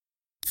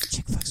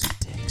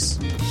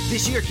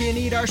This year can't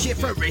eat our shit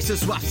from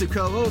racist swaps to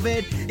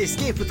COVID.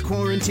 Escape with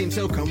quarantine,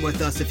 so come with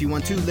us if you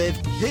want to live.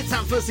 It's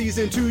time for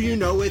season 2, you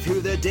know, with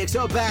Who the Dicks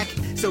are back.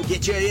 So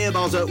get your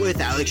earballs up with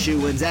Alex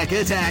Shu and Zach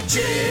Attack.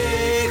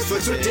 Chick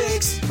Flicks with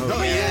Dicks.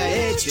 Oh yeah,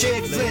 it's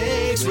Chick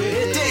Flicks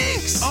with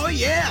Dicks. Oh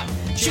yeah.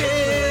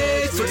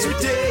 Chick Flicks with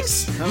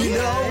Dicks. You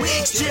know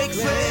it's Chick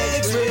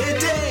Flicks with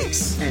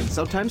Dicks. And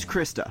sometimes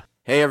Krista.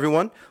 Hey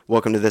everyone,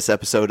 welcome to this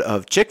episode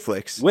of Chick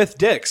Flicks with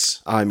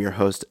Dicks. I'm your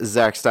host,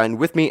 Zach Stein.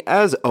 With me,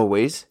 as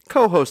always,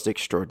 co-host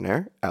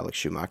extraordinaire, Alex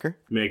Schumacher.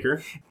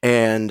 Maker.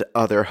 And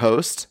other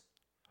host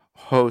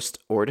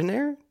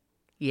ordinaire?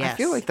 Yes. I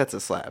feel like that's a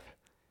slap.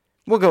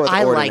 We'll go with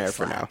ordinaire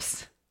for now.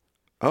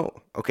 Oh,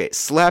 okay.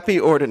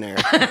 Slappy ordinaire.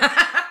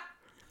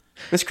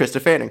 Miss Krista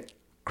Fanning.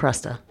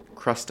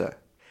 Crusta.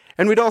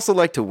 And we'd also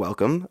like to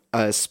welcome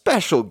a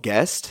special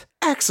guest,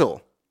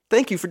 Axel.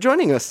 Thank you for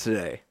joining us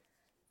today.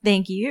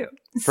 Thank you.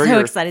 For So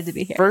your excited to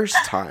be here. First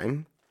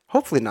time,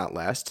 hopefully not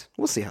last.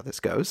 We'll see how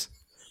this goes.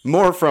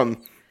 More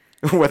from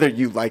whether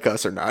you like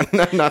us or not,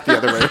 not the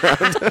other way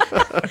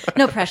around.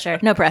 No pressure.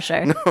 No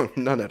pressure. No,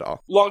 none at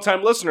all.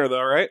 Long-time listener,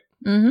 though, right?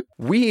 Mm-hmm.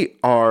 We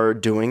are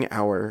doing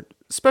our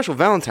special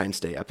Valentine's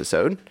Day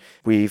episode.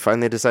 We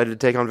finally decided to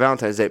take on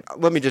Valentine's Day.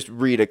 Let me just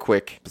read a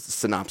quick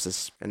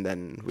synopsis, and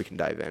then we can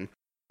dive in.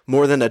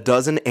 More than a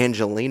dozen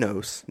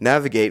Angelinos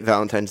navigate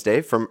Valentine's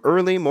Day from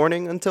early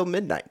morning until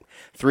midnight.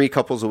 3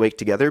 couples awake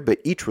together, but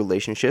each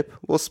relationship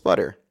will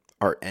sputter.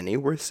 Are any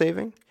worth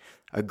saving?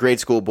 A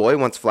grade school boy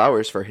wants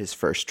flowers for his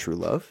first true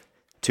love.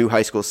 2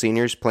 high school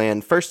seniors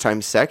plan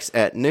first-time sex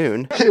at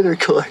noon.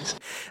 Intercourse.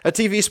 A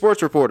TV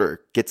sports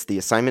reporter gets the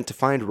assignment to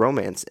find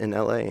romance in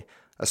L.A.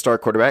 A star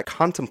quarterback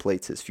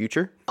contemplates his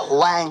future.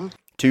 Wang.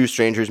 2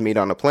 strangers meet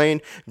on a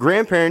plane.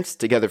 Grandparents,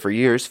 together for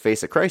years,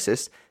 face a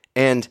crisis.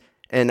 And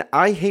an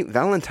I Hate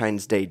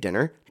Valentine's Day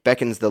dinner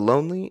beckons the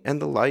lonely and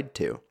the lied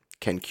to.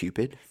 Can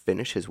Cupid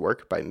finish his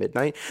work by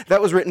midnight?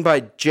 That was written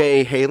by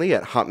J. Haley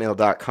at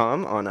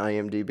hotmail.com on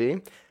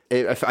IMDb.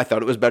 I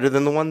thought it was better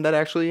than the one that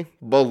actually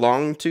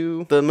belonged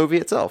to the movie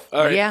itself.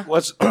 All right, Yeah.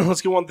 let's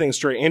get one thing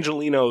straight.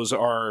 Angelinos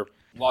are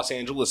Los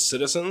Angeles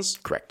citizens.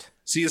 Correct.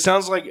 See, it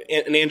sounds like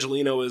an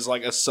Angelino is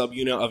like a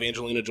subunit of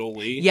Angelina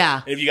Jolie.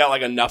 Yeah. And if you got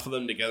like enough of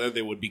them together,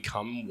 they would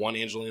become one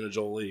Angelina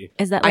Jolie.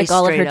 Is that like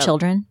all of her straight up-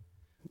 children?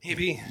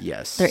 Maybe.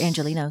 Yes. They're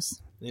Angelinos.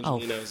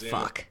 Angelinos, yeah.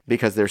 Fuck.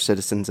 Because they're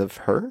citizens of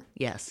her?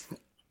 Yes.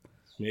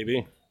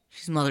 Maybe.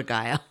 She's Mother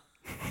Gaia.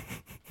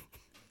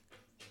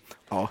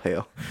 All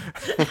hail.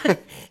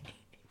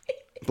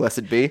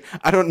 Blessed be.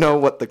 I don't know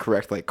what the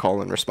correct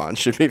call and response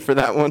should be for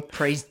that one.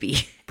 Praised be.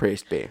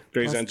 Praised be.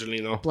 Grace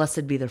Angelino.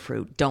 Blessed be the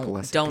fruit.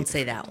 Blessed be Don't the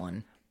say that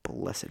one.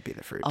 Blessed be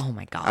the fruit. Oh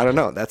my god. I don't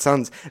know.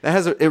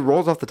 It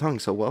rolls off the tongue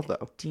so well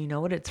though. Do you know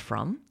what it's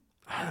from?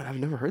 I've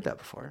never heard that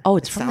before. Oh,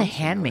 it's It from The sounds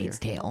Handmaid's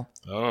familiar. Tale.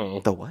 Oh.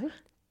 The what?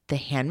 The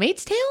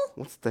Handmaid's Tale?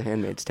 What's The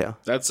Handmaid's Tale?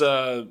 That's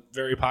a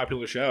very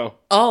popular show.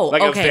 Oh,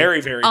 Like okay. a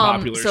very, very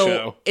popular so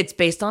show. It's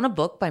based on a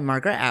book by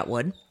Margaret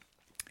Atwood,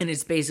 and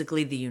it's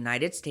basically the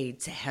United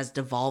States has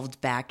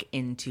devolved back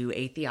into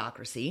a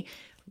theocracy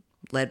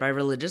led by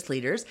religious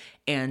leaders,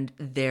 and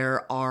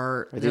there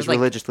Are there's these like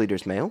religious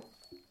leaders male?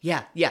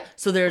 yeah.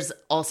 So there's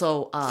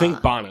also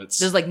Think bonnets.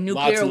 there's like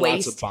nuclear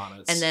waste, Lots of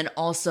bonnets. and then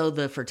also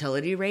the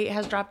fertility rate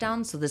has dropped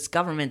down. So this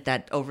government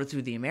that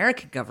overthrew the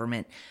American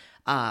government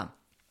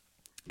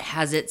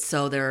has it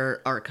so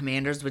there are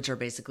commanders, which are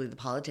basically the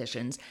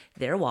politicians,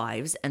 their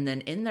wives, and then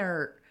in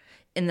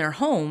their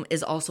home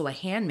is also a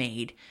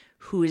handmaid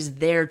who is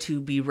there to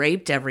be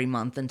raped every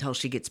month until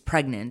she gets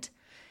pregnant,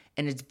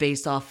 and it's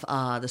based off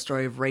the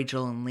story of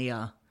Rachel and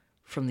Leah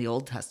from the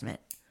Old Testament.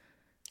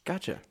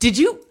 Gotcha. Did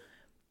you?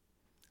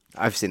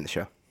 I've seen the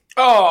show.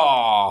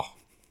 Oh.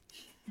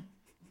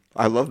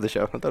 I love the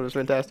show. I thought it was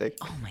fantastic.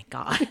 Oh my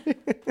god,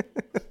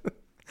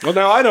 Well,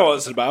 now I know what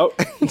it's about.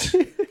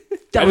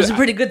 that was a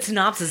pretty good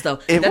synopsis, though.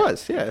 It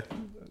was, yeah.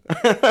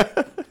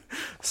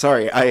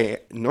 Sorry,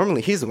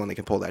 normally he's the one that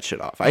can pull that shit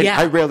off. Yeah,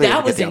 I rarely that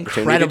ever was get the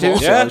opportunity incredible.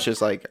 to, so Yeah. I was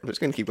just like, I'm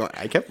just gonna keep going.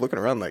 I kept looking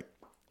around like,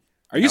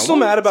 Are you still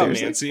mad about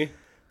Seriously? Nancy?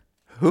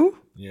 who?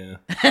 Yeah.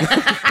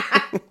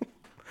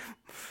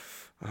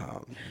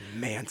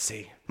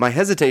 Mancy. My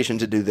hesitation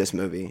to do this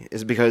movie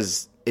is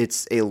because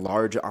it's a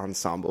large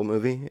ensemble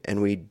movie,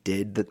 and we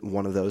did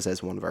one of those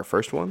as one of our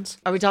first ones.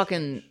 Are we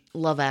talking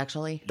Love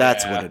Actually?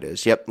 That's Yeah. what it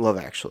is. Yep, Love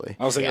Actually.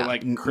 I was thinking Yeah.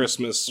 like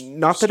Christmas.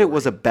 Not that it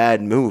was a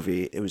bad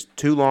movie. It was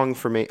too long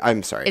for me.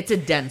 I'm sorry. It's a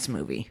dense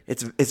movie.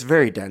 It's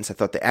very dense. I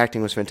thought the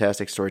acting was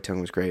fantastic,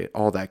 storytelling was great,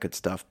 all that good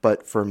stuff.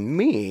 But for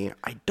me,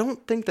 I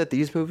don't think that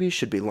these movies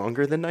should be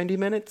longer than 90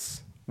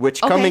 minutes.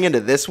 Which coming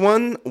into this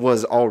one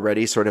was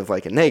already sort of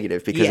like a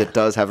negative because Yeah. it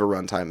does have a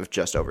runtime of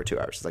just over 2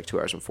 hours. It's like 2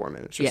 hours and 4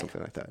 minutes or Yeah.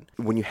 something like that.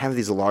 When you have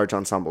these large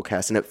ensemble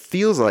casts, and it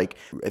feels like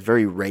a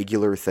very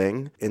regular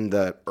thing in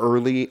the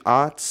early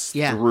aughts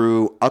Yeah.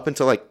 through up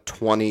until like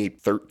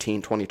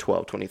 2013,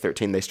 2012,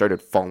 2013, they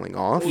started falling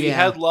off. Well, you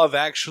Yeah. had Love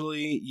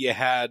Actually. You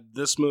had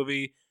this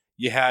movie.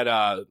 You had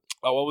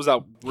what was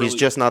that? He's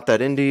just not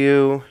that into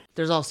you.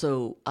 There's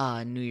also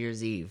New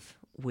Year's Eve,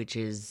 which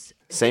is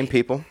Same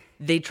people.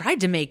 they tried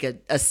to make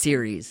a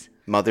series.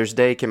 Mother's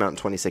Day came out in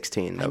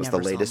 2016. That I was the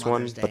never saw latest one,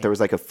 Mother's Day. but there was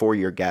like a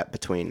 4-year gap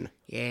between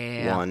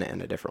Yeah. one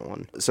and a different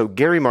one. So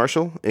Gary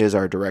Marshall is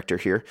our director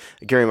here.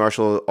 Gary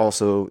Marshall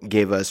also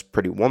gave us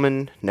Pretty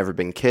Woman, Never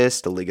Been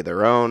Kissed, A League of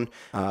Their Own,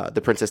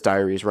 The Princess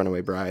Diaries,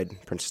 Runaway Bride,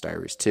 Princess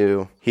Diaries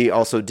 2. He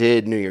also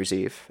did New Year's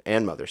Eve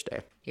and Mother's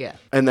Day. Yeah.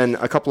 And then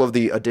a couple of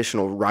the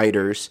additional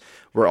writers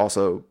were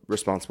also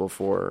responsible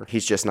for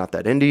He's Just Not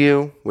That Into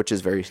You, which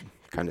is very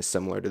kind of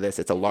similar to this.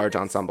 It's a large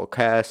ensemble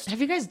cast.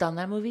 Have you guys done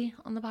that movie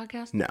on the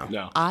podcast?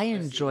 No. I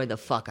enjoy the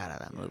fuck out of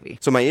that movie.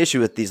 So my issue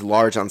with these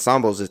large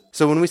ensembles is,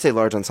 so when we say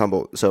large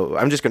ensemble, so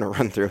I'm just going to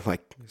run through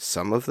like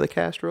some of the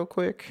cast real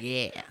quick.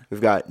 Yeah.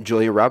 We've got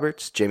Julia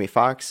Roberts, Jamie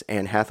Foxx,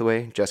 Anne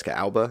Hathaway, Jessica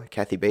Alba,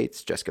 Kathy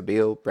Bates, Jessica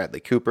Biel, Bradley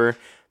Cooper,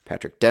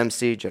 Patrick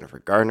Dempsey, Jennifer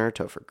Garner,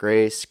 Topher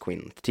Grace,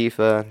 Queen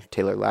Latifah,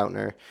 Taylor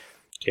Lautner,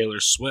 Taylor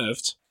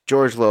Swift.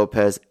 George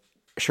Lopez,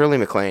 Shirley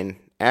MacLaine,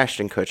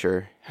 Ashton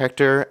Kutcher,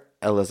 Hector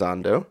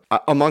Elizondo,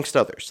 amongst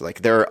others.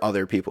 Like, there are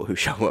other people who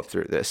show up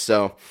through this.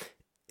 So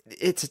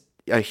it's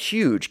a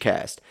huge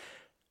cast.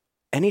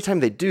 Anytime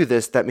they do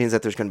this, that means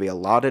that there's going to be a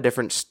lot of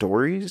different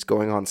stories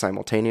going on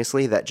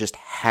simultaneously that just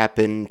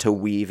happen to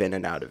weave in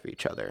and out of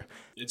each other.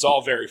 It's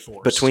all very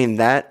forced. Between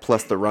that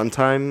plus the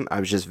runtime, I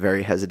was just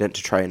very hesitant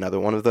to try another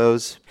one of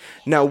those.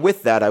 Now,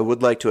 with that, I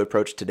would like to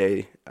approach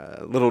today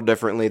a little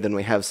differently than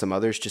we have some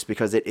others, just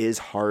because it is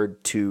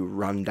hard to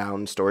run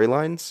down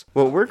storylines.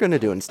 What we're going to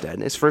do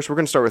instead is first we're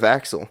going to start with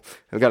Axel.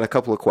 I've got a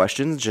couple of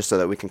questions just so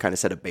that we can kind of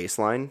set a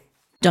baseline.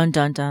 Dun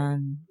dun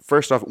dun.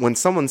 First off, when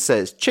someone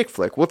says chick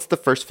flick, what's the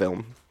first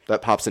film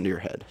that pops into your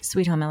head?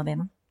 Sweet Home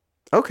Alabama.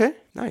 Okay,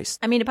 nice.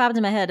 I mean, it popped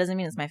into my head doesn't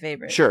mean it's my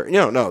favorite. Sure.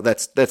 No,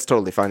 that's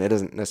totally fine. It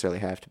doesn't necessarily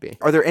have to be.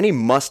 Are there any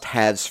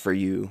must-haves for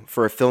you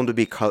for a film to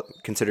be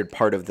considered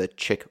part of the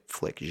chick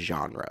flick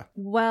genre?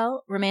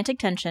 Well, romantic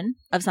tension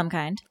of some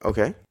kind.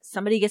 Okay.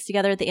 Somebody gets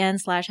together at the end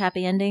 /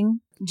 happy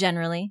ending.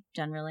 Generally.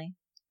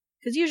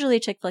 Because usually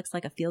chick flick's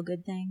like a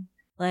feel-good thing.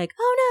 Like,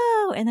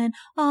 oh no, and then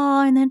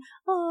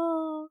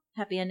oh,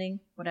 happy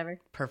ending, whatever.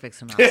 Perfect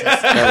synopsis.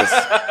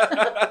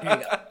 That There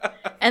you go.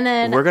 And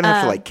then we're going to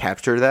have to like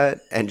capture that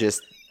and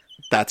just,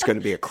 that's going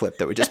to be a clip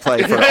that we just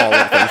play for all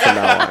of them from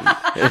now on.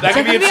 That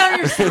could be, Be on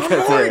your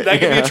soundboard. that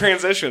could be a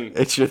transition.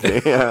 It should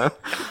be, yeah.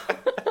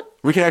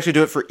 We can actually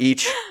do it for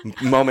each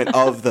moment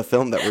of the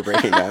film that we're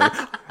breaking down.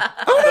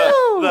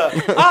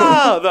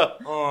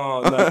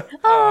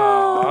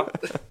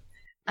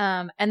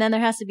 and then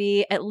there has to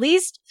be at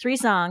least 3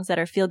 songs that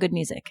are feel-good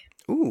music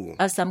Ooh,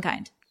 of some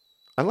kind.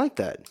 I like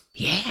that.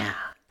 Yeah.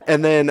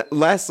 And then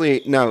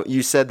lastly, now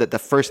you said that the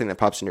first thing that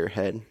pops into your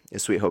head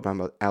is Sweet Hope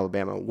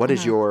Alabama. What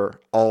is your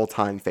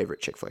all-time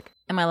favorite chick flick?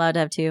 Am I allowed to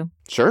have 2?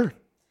 Sure.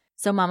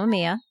 So Mamma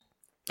Mia,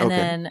 and Okay.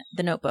 then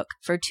The Notebook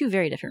for 2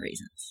 very different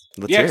reasons.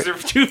 Let's Yeah, hear because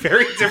it. they're two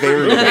very different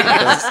Very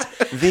movies.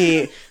 different.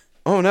 The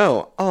oh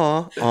no,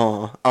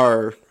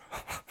 are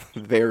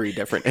very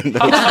different in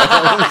those.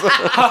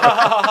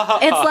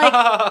 It's like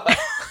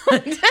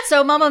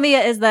so Mamma Mia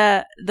is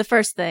the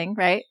first thing,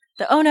 right?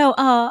 The oh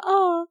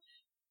no,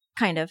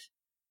 kind of.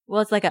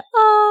 Well, it's like a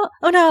oh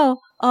no,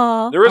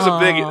 There is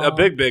a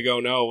big oh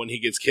no when he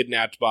gets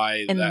kidnapped by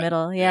in the that-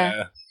 middle,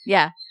 yeah.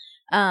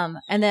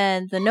 And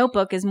then The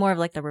Notebook is more of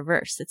like the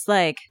reverse. It's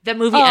like That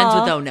movie ends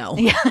with oh no.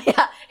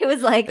 yeah. It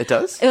was like It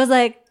does? It was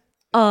like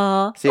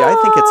oh. See, I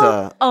think it's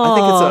a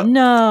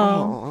no.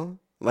 aw.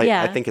 Like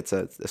Yeah. I think it's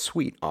a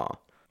sweet aw.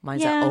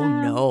 Mine's Yeah. like, oh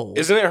no.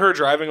 Isn't it her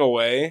driving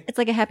away? It's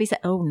like a happy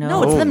set. Oh no.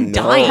 No, it's Oh, them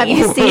no. dying. Have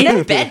you seen in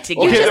it? bed You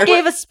together. just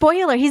gave a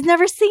spoiler. He's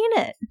never seen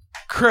it.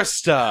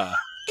 Krista.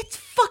 It's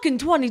fucking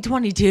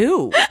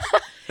 2022.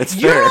 It's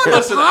You're fair. on the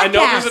Listen, I know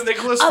there's a podcast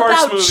Nicholas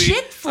Sparks about movie.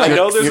 chick I flicks.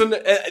 know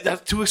there's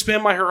that's to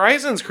expand my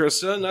horizons,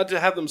 Krista, not to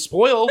have them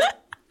spoiled.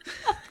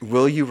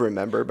 Will you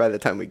remember by the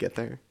time we get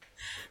there?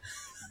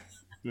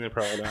 Yeah,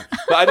 probably not.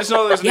 But I just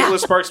know there's a Yeah.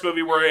 Nicholas Sparks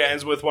movie where it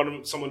ends with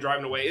someone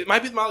driving away. It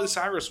might be the Miley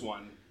Cyrus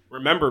one.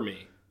 Remember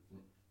Me.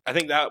 I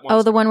think that one.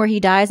 Oh, the one where he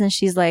dies and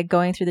she's like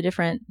going through the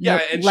different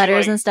and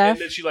letters she, like, and stuff. And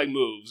then she like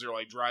moves or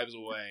like drives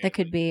away. That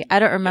could be. I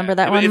don't remember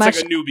that I mean, one it's much.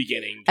 like a new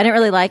beginning. I didn't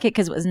really like it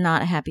because it was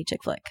not a happy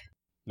chick flick.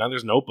 Now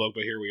there's Notebook,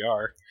 but here we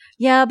are.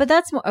 Yeah, but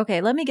that's more okay.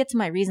 Let me get to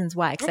my reasons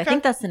why, because I Okay.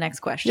 think that's the next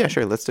question. Yeah,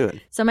 sure. Let's do it.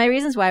 So my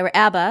reasons why were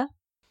ABBA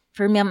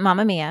for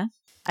Mamma Mia.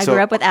 I So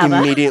grew up with ABBA.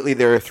 Immediately,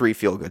 there are 3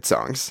 feel-good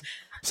songs,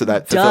 so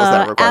that fulfills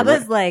that Duh. requirement.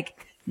 ABBA's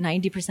like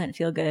 90%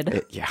 feel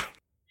good. Yeah.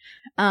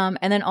 And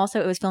then also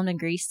it was filmed in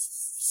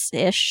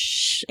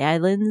Greece-ish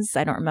islands.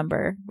 I don't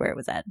remember where it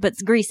was at, but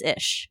it's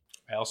Greece-ish.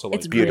 I also like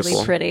It's Beautiful.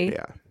 really pretty.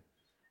 Yeah.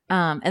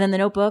 And then The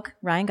Notebook,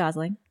 Ryan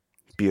Gosling.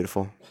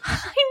 Beautiful. I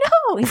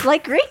know he's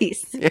like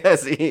Greece.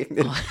 Yes.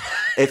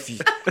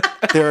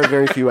 There are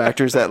very few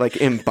actors that like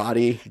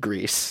embody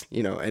Greece,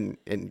 and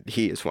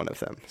he is one of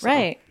them. So,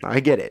 Right. I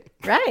get it.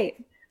 Right.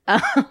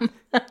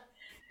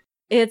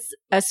 It's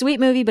a sweet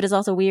movie, but it's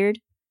also weird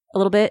a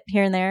little bit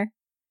here and there.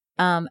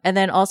 And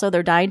then also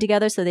they're dying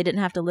together, so they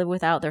didn't have to live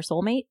without their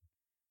soulmate.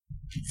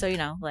 So,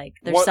 like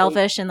they're One-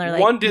 selfish and they're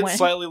like. one did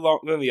slightly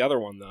longer than the other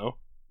one, though.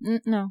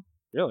 No.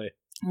 Really?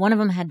 One of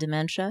them had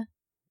dementia,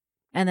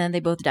 and then they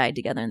both died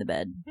together in the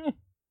bed.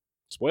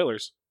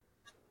 Spoilers.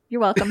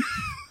 You're welcome.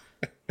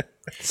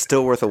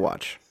 Still worth a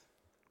watch.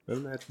 I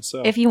imagine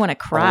so. If you want to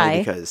Only cry.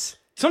 because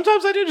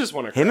Sometimes I do just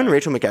want to cry. him and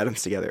Rachel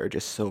McAdams together are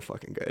just so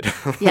fucking good.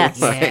 Yes.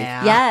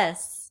 Yeah.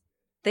 Yes.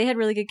 They had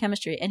really good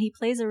chemistry. And he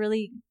plays a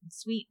really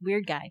sweet,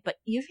 weird guy. But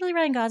usually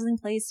Ryan Gosling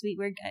plays sweet,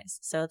 weird guys.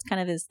 So it's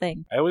kind of his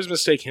thing. I always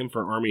mistake him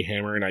for Armie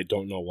Hammer, and I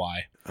don't know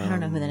why. I don't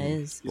know who that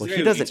is. Well, He's the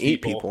he guy who doesn't eats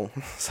eat people.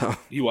 people. So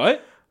You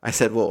what? I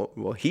said, well,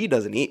 he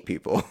doesn't eat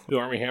people. Who,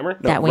 Armie Hammer?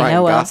 No, That we Ryan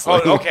know of.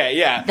 Gosling. Oh, okay,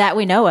 yeah. That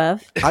we know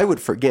of. I would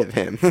forgive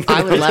him.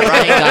 I would let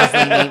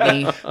Ryan Gosling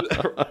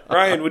eat me.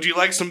 Ryan, would you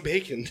like some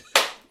bacon?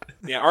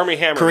 Yeah, Armie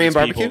Hammer. Korean eats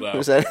barbecue? people, though.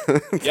 Was that?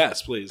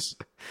 Yes, please.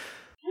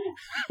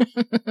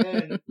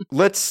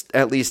 Let's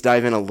at least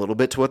dive in a little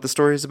bit to what the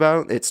story is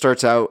about. It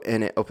starts out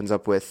and it opens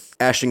up with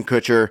Ashton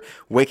Kutcher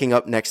waking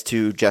up next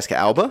to Jessica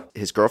Alba,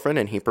 his girlfriend,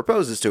 and he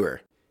proposes to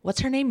her.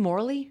 What's her name?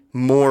 Morley?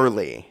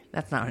 Morley.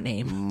 That's not her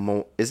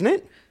name. Isn't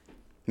it?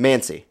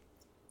 Mancy.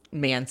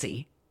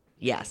 Mancy.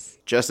 Yes.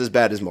 Just as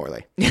bad as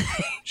Morley.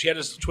 She had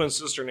a twin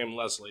sister named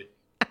Leslie.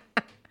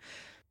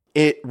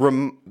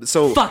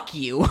 So Fuck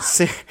you.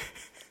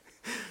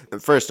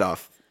 first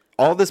off,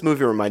 all this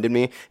movie reminded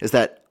me is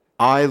that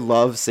I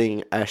love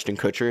seeing Ashton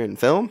Kutcher in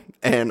film,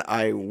 and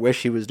I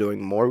wish he was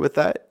doing more with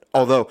that.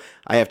 Although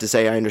I have to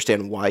say, I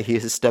understand why he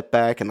has stepped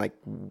back and like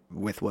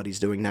with what he's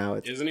doing now.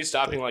 Isn't he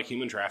stopping like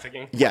human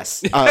trafficking?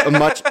 Yes, a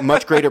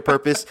much greater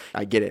purpose.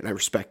 I get it, and I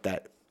respect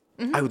that.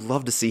 I would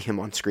love to see him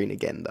on screen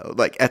again, though.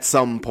 Like at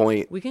some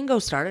point, We can go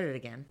start it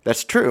again.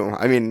 that's true.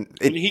 I mean,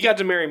 He got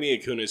to marry Mia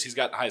Kunis. He's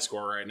got the high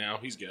score right now.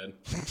 He's good.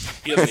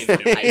 He doesn't need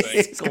to do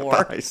anything.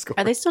 high score.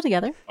 Are they still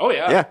together? Oh,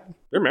 yeah. Yeah.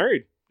 They're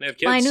married. They have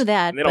kids. Well, I knew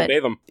that, And they don't but-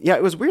 bathe them. Yeah,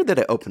 it was weird that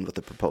it opened with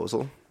a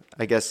proposal.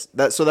 I guess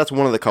that's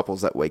one of the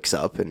couples that wakes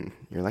up and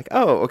you're like,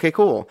 oh, okay,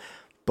 cool.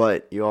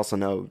 But you also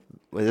know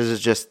this is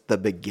just the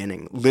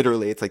beginning.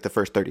 Literally, it's like the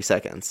first 30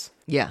 seconds.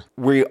 Yeah.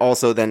 We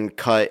also then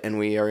cut and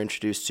we are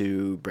introduced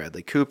to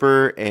Bradley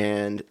Cooper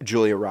and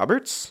Julia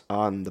Roberts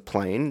on the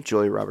plane.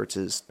 Julia Roberts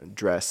is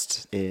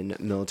dressed in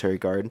military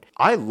garb.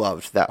 I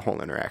loved that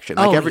whole interaction.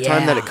 Like Oh, every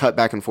time that yeah. it cut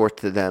back and forth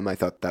to them, I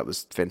thought that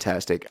was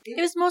fantastic. It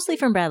was mostly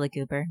from Bradley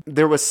Cooper.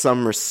 There was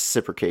some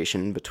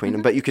reciprocation between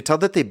them, but you could tell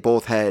that they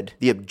both had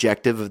the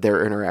objective of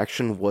their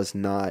interaction was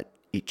not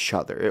each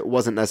other. It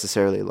wasn't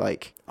necessarily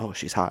like, oh,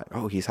 she's hot.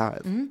 Oh, he's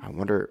hot. I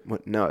wonder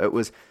what. No, it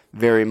was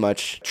very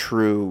much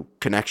true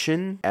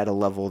connection at a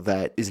level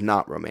that is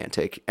not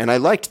romantic. And I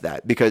liked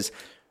that because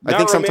I Not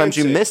think sometimes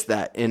you romantic. miss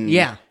that in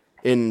Yeah.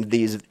 in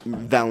these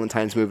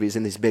Valentine's movies,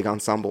 in these big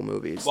ensemble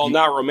movies. Well,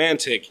 not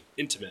romantic,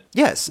 intimate.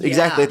 Yes,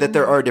 exactly. Yeah. That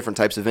there are different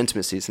types of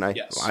intimacies, and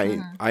Yes.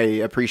 I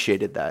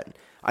appreciated that.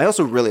 I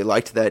also really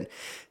liked that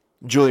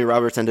Julia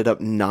Roberts ended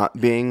up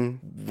not being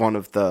one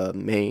of the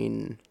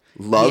main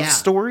love Yeah.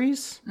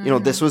 stories. You know,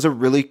 this was a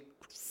really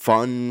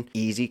fun,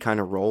 easy kind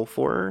of role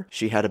for her.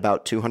 She had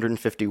about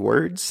 250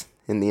 words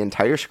in the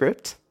entire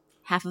script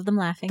Half of them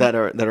laughing. that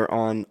are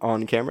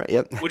on camera.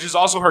 Yep. Which is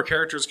also her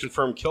character's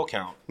confirmed kill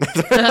count.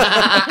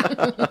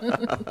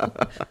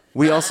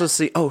 We also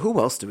see. Oh, who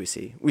else do we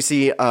see? We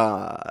see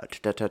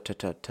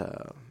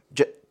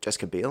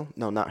Jessica Biel.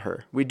 No, not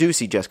her. We do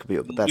see Jessica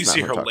Biel, but that's You not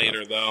see who her I'm talking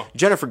later, about. though.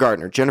 Jennifer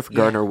Gardner. Jennifer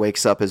Gardner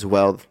wakes up as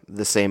well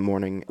the same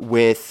morning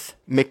with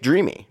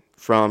McDreamy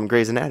from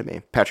Grey's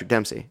Anatomy, Patrick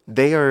Dempsey.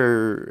 They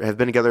have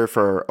been together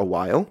for a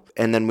while,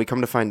 and then we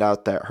come to find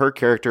out that her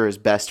character is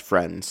best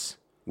friends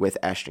with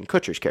Ashton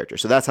Kutcher's character.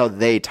 So that's how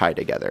they tie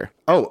together.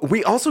 Oh,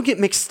 we also get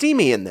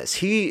McSteamy in this.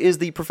 He is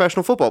the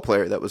professional football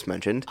player that was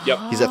mentioned. Yep.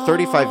 He's a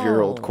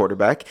 35-year-old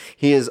quarterback.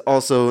 He is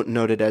also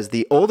noted as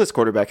the oldest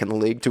quarterback in the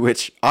league, to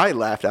which I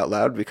laughed out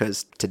loud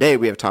because today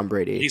we have Tom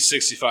Brady. He's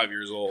 65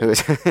 years old. who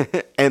is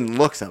and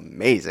looks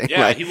amazing.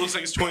 Yeah, Like, he looks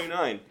like he's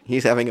 29.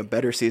 he's having a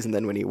better season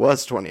than when he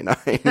was 29.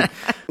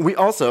 We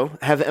also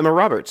have Emma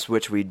Roberts,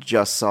 which we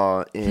just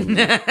saw in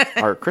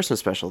our Christmas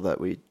special that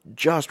we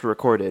just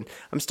recorded.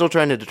 I'm still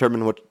trying to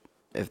determine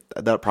if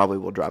that probably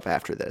will drop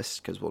after this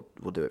because we'll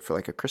do it for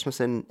like a Christmas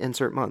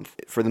insert month.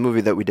 For the movie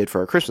that we did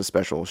for our Christmas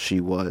special, she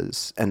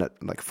was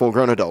like full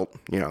grown adult,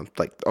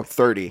 like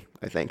 30,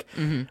 I think.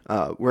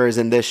 Whereas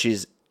in this,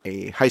 she's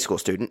a high school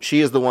student.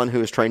 She is the one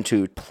who is trying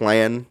to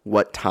plan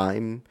what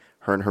time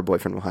her and her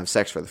boyfriend will have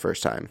sex for the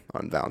first time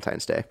on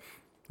Valentine's Day,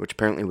 which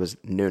apparently was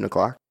noon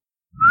o'clock.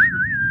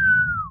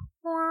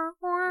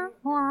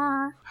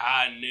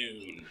 High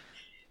noon.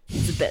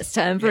 It's the best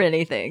time for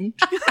anything.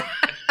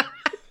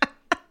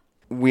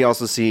 We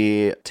also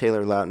see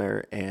Taylor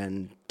Lautner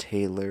and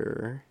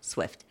Taylor,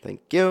 Swift.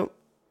 thank you,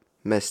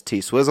 Miss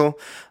T. Swizzle,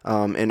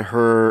 in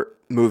her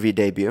movie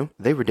debut.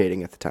 They were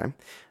dating at the time.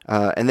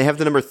 And they have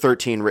the number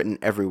 13 written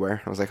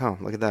everywhere. I was like, oh,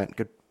 look at that.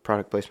 Good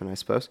product placement, I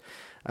suppose.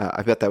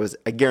 I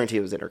guarantee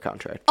it was in her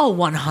contract. Oh,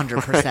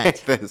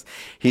 100%.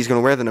 He's going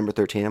to wear the number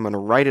 13. I'm going to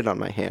write it on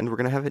my hand. We're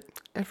going to have it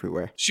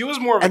everywhere. She was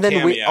more of a And then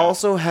cameo. we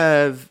also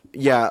have,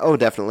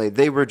 definitely.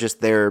 They were just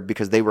there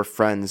because they were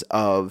friends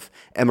of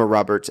Emma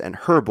Roberts and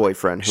her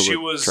boyfriend who She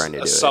were was trying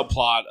to a do it.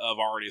 subplot of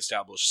already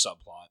established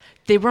subplot.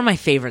 They were my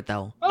favorite,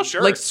 though. Oh,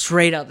 sure. Like,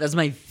 straight up. That's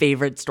my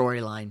favorite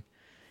storyline.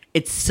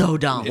 It's so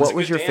dumb. It's What a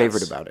was good your dance.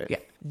 favorite about it? Yeah.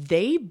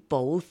 They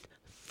both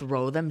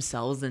throw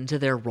themselves into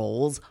their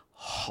roles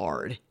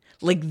hard.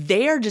 Like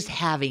they are just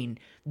having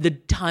the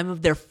time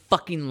of their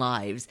fucking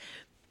lives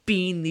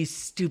being these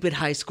stupid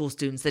high school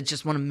students that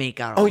just want to make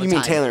out all Oh, the you mean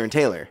time. Taylor and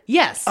Taylor?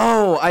 Yes.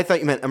 Oh, I thought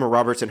you meant Emma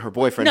Roberts and her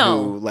boyfriend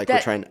No, who like that-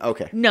 were trying.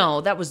 Okay. No,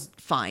 that was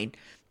fine.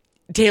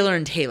 Taylor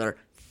and Taylor,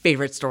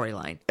 favorite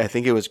storyline. I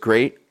think it was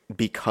great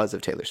because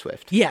of Taylor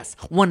Swift. Yes,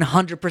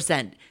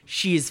 100%.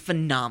 She is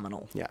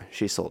phenomenal. Yeah,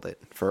 she sold it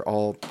for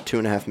all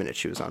 2.5 minutes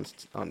she was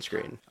on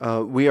screen.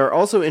 We are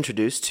also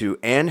introduced to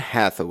Anne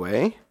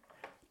Hathaway,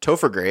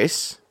 Topher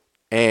Grace,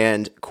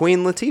 and Queen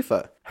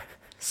Latifah.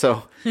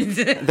 So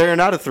they're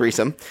not a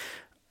threesome,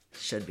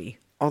 Should be.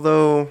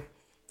 although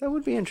that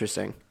would be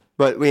interesting.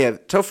 But we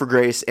have Topher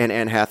Grace and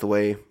Anne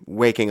Hathaway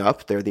waking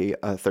up. They're the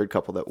third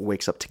couple that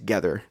wakes up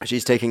together.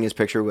 She's taking his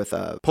picture with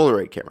a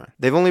Polaroid camera.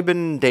 They've only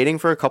been dating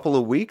for a couple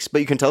of weeks,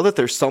 but you can tell that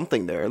there's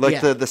something there.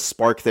 Like Yeah. the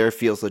spark there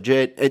feels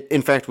legit.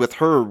 In fact, with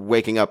her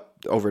waking up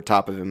over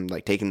top of him,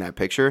 like taking that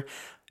picture,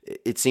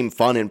 it seemed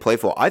fun and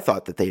playful. I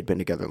thought that they had been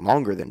together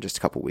longer than just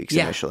a couple weeks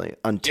Yeah. initially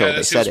until Yeah, they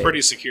that said seems it.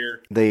 pretty secure.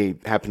 They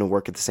happen to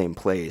work at the same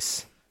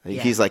place.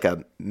 Yeah. He's like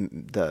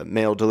the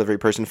mail delivery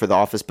person for the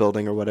office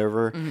building or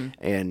whatever,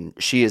 and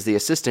she is the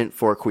assistant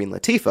for Queen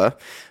Latifah,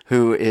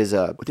 who is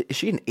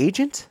she an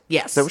agent?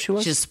 Yes. Is that what she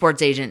was? She's a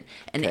sports agent.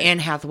 And Anne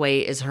Hathaway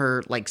is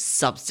her like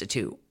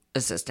substitute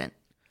assistant.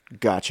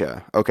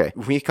 Gotcha. Okay,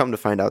 we come to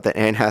find out that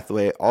Anne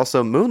Hathaway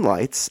also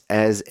moonlights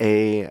as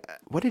a,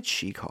 what did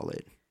she call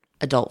it?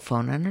 Adult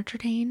phone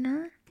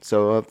entertainer?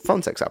 So a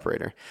phone sex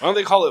operator. Why don't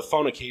they call it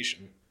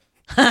phonication?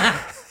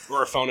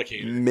 Or a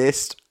phonicator?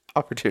 Missed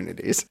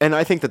opportunities, and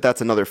I think that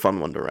that's another fun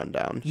one to run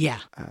down. Yeah.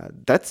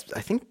 That's,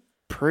 I think,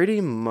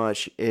 pretty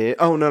much it.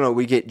 Oh, no.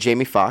 We get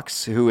Jamie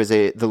Foxx, who is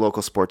the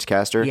local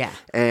sportscaster. Yeah.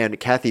 And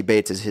Kathy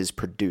Bates is his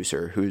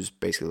producer, who's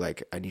basically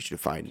like, I need you to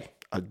find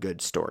a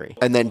good story.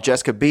 And then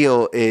Jessica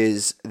Biel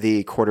is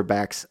the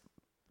quarterback's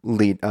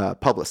lead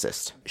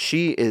publicist.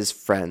 She is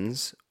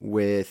friends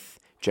with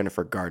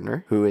Jennifer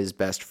Gardner, who is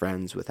best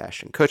friends with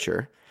Ashton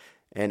Kutcher.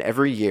 And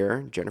every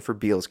year, Jennifer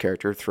Biel's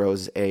character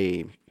throws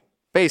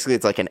basically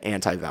it's like an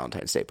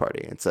anti-Valentine's Day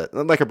party. It's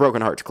like a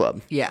Broken Hearts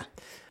Club. Yeah.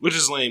 Which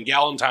is lame.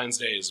 Galentine's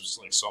Day is just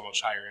like so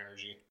much higher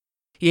energy.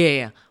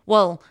 Yeah.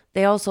 Well,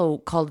 they also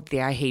called it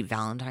the I Hate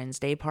Valentine's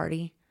Day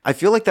party. I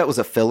feel like that was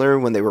a filler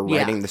when they were Yeah.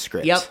 writing the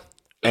script. Yep.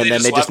 And They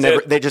then just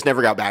left they just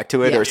never got back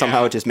to it, Yeah. or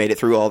somehow Yeah. it just made it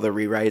through all the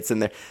rewrites,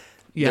 and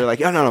Yeah. they're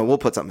like, oh no, we'll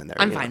put something in there.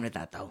 I'm you fine know? with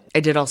that though. I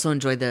did also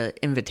enjoy the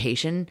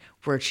invitation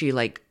where she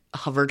like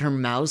hovered her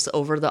mouse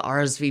over the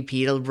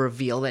RSVP to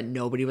reveal that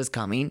nobody was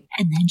coming.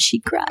 And then she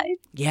cried.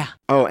 Yeah.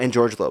 Oh, and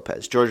George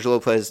Lopez. George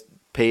Lopez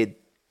played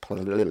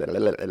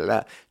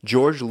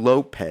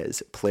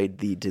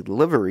the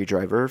delivery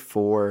driver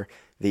for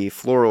the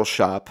floral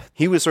shop.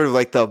 He was sort of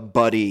like the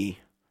buddy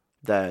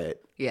that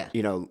Yeah.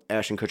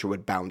 Ashton Kutcher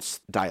would bounce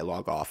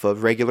dialogue off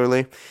of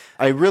regularly.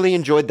 I really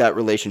enjoyed that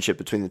relationship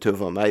between the two of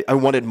them. I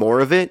wanted more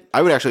of it.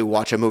 I would actually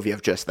watch a movie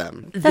of just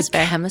them. That's the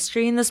fair.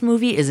 chemistry in this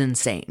movie is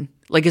insane.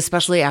 Like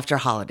especially after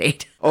Holiday.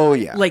 Oh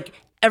yeah. Like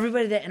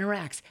everybody that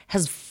interacts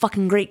has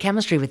fucking great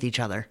chemistry with each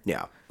other.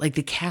 Yeah. Like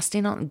the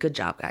casting on, good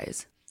job,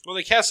 guys. Well,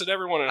 they casted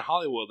everyone in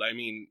Hollywood. I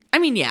mean,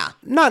 Yeah.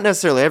 Not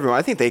necessarily everyone.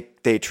 I think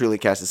they truly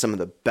casted some of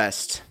the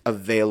best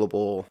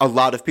available. A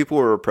lot of people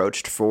were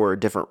approached for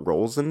different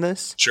roles in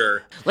this.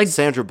 sure. Like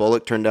Sandra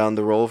Bullock turned down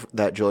the role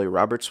that Julia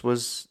Roberts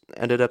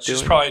ended up She's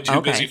doing. probably too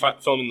Okay. busy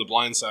filming The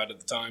Blind Side at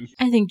the time.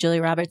 I think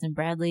Julia Roberts and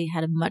Bradley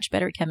had a much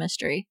better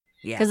chemistry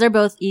Yeah. because they're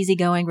both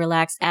easygoing,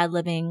 relaxed,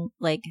 ad-libbing,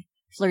 like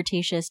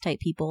flirtatious type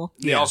people.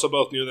 They also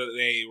both knew that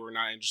they were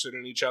not interested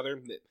in each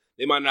other.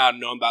 They might not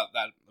have known about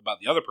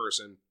the other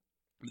person.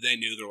 But they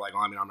knew, they're like,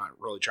 well, I mean, I'm not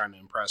really trying to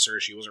impress her.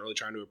 She wasn't really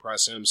trying to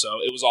impress him. So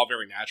it was all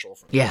very natural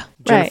for them. Yeah.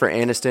 Jennifer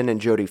Aniston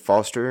and Jodie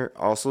Foster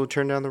also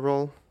turned down the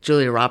role.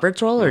 Julia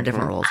Roberts role or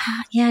different roles?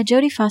 Yeah,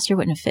 Jodie Foster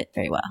wouldn't have fit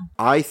very well.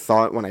 I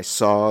thought when I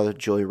saw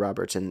Julia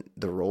Roberts in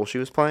the role she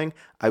was playing,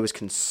 I was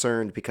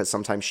concerned because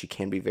sometimes she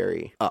can be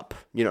very up.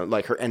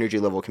 Like her energy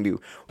level can be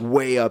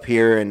way up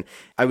here. And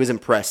I was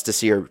impressed to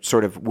see her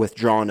sort of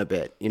withdrawn a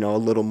bit, a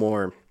little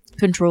more.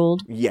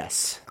 Controlled.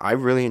 Yes, I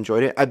really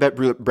enjoyed it. I bet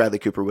Bradley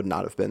Cooper would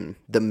not have been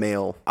the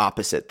male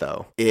opposite,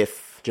 though,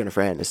 if Jennifer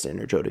Aniston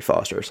or Jodie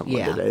Foster or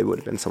someone did it. It would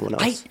have been someone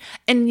else.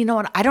 And you know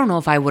what? I don't know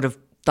if I would have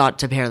thought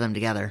to pair them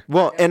together.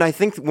 Well, and I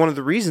think one of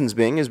the reasons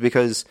being is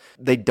because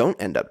they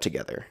don't end up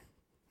together.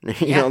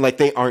 Like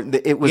they aren't.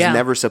 It was Yeah,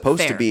 never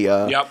supposed to fair. be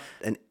Yep.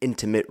 an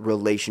intimate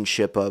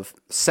relationship of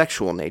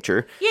sexual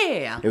nature.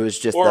 Yeah. It was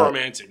just Or that,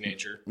 romantic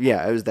nature.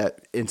 Yeah, it was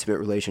that intimate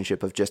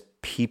relationship of just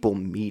people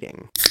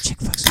meeting. Chick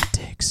flicks with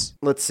dicks.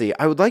 Let's see.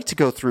 I would like to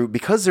go through,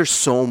 because there's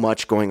so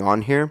much going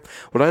on here,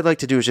 what I'd like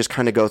to do is just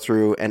kind of go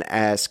through and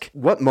ask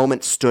what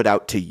moment stood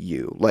out to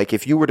you. Like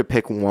if you were to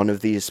pick one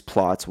of these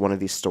plots, one of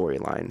these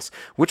storylines,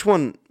 which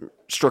one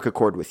struck a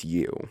chord with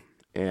you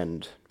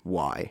and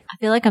why? I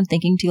feel like I'm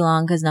thinking too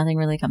long because nothing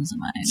really comes to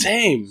mind.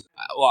 Same.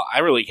 Well, I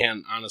really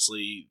can't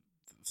honestly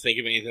think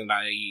of anything that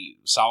I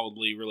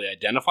solidly really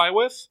identify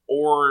with,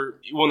 or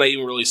one that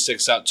even really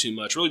sticks out too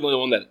much. Really, the only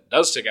one that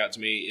does stick out to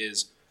me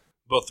is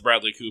both the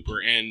Bradley Cooper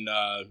and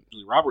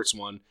Julie Roberts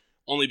one,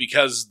 only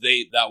because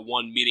that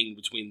one meeting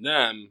between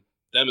them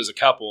as a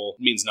couple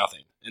means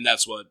nothing. And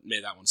that's what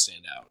made that one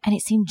stand out. And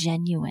it seemed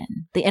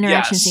genuine. The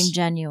interaction Yes. seemed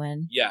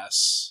genuine.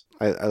 Yes.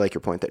 I like your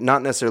point there.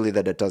 Not necessarily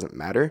that it doesn't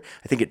matter.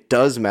 I think it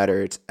does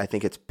matter. I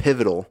think it's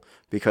pivotal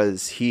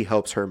because he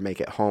helps her make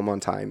it home on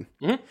time.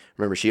 Mm-hmm.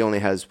 Remember, she only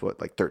has,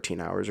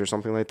 13 hours or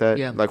something like that?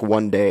 Yeah. Like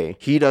one day.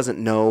 He doesn't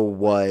know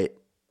what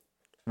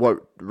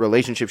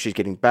relationship she's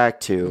getting back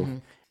to. Mm-hmm.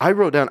 I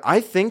wrote down,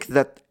 I think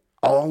that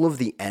all of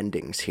the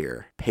endings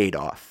here paid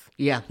off.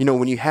 Yeah. You know,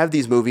 when you have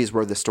these movies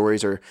where the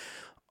stories are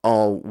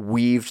all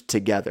weaved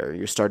together,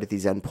 you start at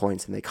these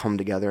endpoints and they come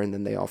together and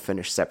then they all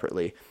finish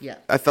separately. Yeah.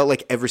 I felt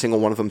like every single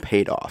one of them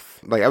paid off.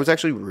 Like, I was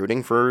actually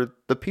rooting for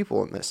the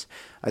people in this.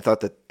 I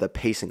thought that the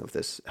pacing of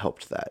this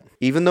helped that.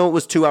 Even though it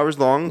was 2 hours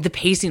long, The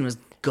pacing was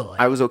good.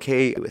 I was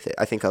okay with it.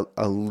 I think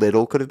a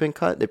little could have been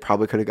cut. They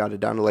probably could have got it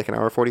down to like an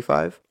hour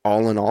 45.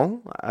 All in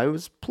all, I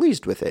was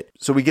pleased with it.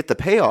 So we get the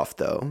payoff,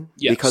 though.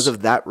 Yes. Because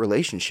of that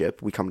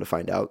relationship, we come to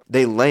find out.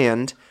 They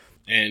land,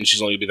 And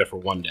she's only going to be there for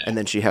one day. and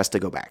then she has to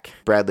go back.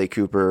 Bradley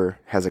Cooper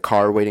has a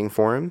car waiting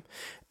for him,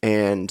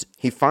 and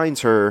he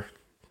finds her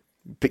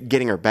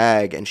getting her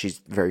bag, and she's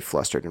very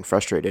flustered and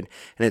frustrated.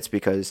 And it's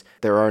because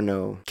there are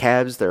no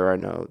cabs, there are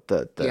no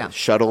the Yeah.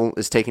 shuttle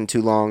is taking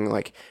too long.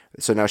 Like,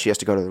 so now she has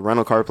to go to the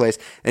rental car place,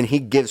 and he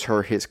gives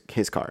her his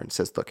car and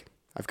says, "Look,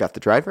 I've got the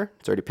driver.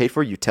 It's already paid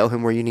for. You tell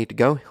him where you need to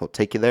go. He'll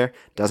take you there.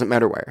 Doesn't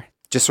matter where."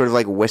 Just sort of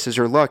like wishes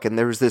her luck. And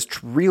there was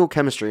this real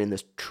chemistry and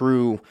this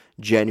true,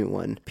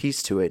 genuine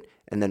piece to it.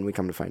 And then we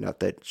come to find out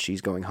that she's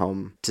going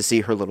home to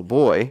see her little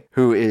boy,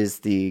 who is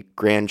the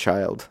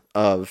grandchild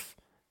of...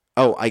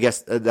 Oh, I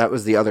guess that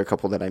was the other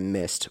couple that I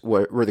missed,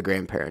 were the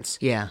grandparents.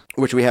 yeah.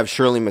 Which we have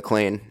Shirley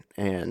MacLaine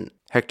and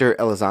Hector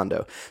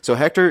Elizondo. So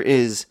Hector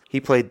he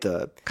played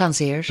the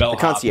Concierge. Bellhop.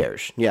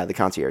 concierge. Yeah, the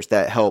concierge.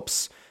 That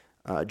helps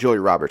Julia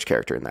Roberts'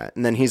 character in that.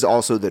 And then he's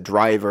also the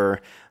driver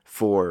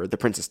for The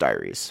Princess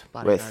Diaries.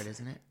 Bodyguard,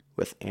 isn't it?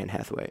 With Anne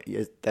Hathaway.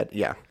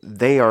 Yeah.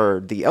 They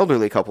are the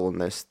elderly couple in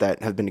this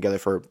that have been together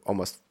for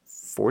almost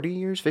 40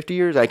 years, 50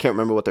 years. I can't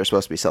remember what they're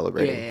supposed to be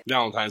celebrating. Yeah.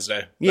 Valentine's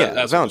Day. Yeah,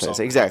 That's what Valentine's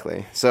Day, we're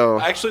exactly. So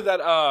Actually,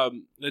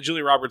 the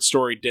Julia Roberts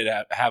story did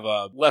have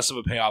a less of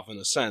a payoff in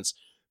a sense,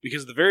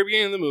 because at the very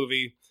beginning of the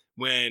movie,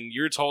 when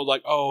you're told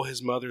like, oh,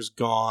 his mother's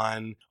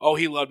gone, oh,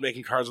 he loved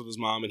making cards with his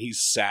mom, and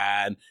he's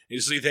sad,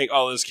 and so you think,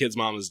 oh, this kid's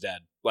mom is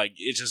dead. Like,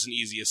 it's just an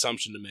easy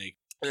assumption to make.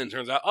 And then it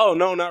turns out, oh,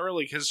 no, not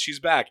really, because she's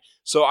back.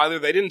 So either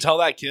they didn't tell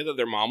that kid that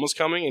their mom was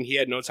coming, and he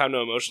had no time to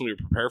emotionally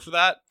prepare for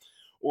that,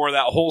 or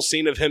that whole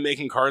scene of him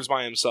making cards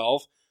by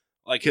himself,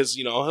 like, because,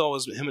 him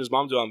and his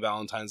mom do it on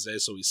Valentine's Day,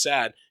 so he's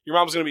sad. Your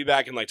mom's going to be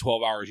back in like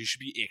 12 hours. You should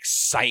be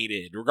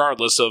excited,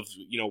 regardless of,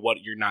 what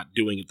you're not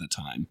doing at the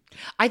time.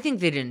 I think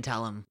they didn't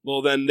tell him.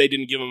 Well, then they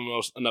didn't give him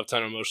enough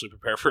time to emotionally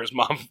prepare for his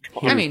mom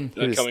I mean,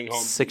 he was coming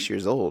home. 6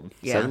 years old,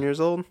 Yeah. 7 years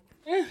old.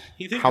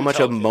 You think How you much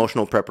tell a kid?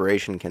 emotional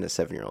preparation can a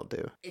 7-year-old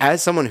do?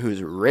 As someone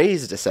who's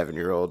raised a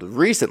 7-year-old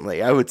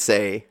recently, I would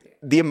say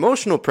the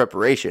emotional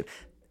preparation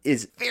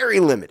is very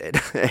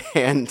limited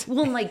and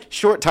Well, like,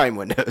 short time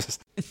windows.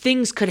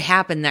 things could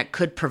happen that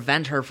could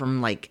prevent her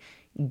from, like,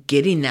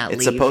 getting that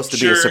It's leave. supposed to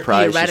be a Sure,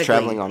 surprise. She's theoretically.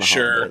 traveling on a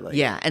Sure. holiday. Like,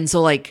 Yeah, and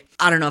so, like,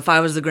 I don't know, if I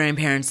was the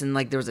grandparents and,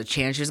 like, there was a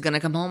chance she was going to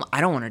come home, I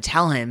don't want to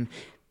tell him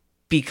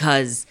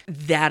because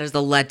that is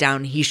the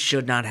letdown he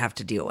should not have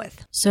to deal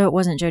with. So it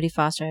wasn't Jodie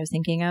Foster I was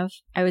thinking of.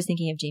 I was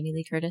thinking of Jamie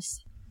Lee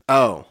Curtis.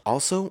 Oh,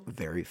 also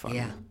very fun.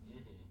 Yeah.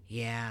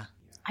 Yeah.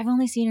 I've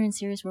only seen her in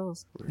serious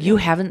roles. You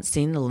haven't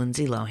seen the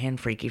Lindsay Lohan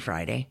Freaky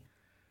Friday?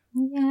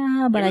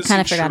 Yeah, but You I ever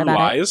kind of seen forgot True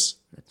about it. Lies?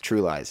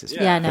 True Lies is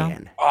Yeah, I know.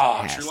 Oh,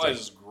 fantastic. True Lies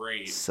is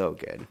great. So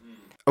good.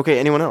 Okay,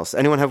 anyone else?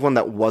 Anyone have one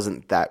that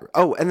wasn't that?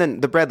 Oh, and then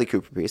the Bradley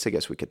Cooper piece, I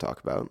guess we could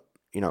talk about.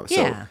 So,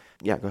 Yeah.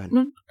 yeah, go ahead.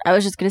 I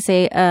was just going to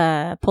say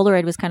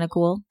Polaroid was kind of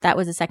cool. That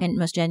was the second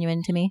most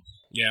genuine to me.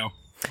 Yeah.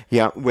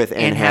 Yeah, with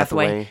Anne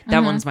Hathaway.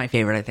 That one's my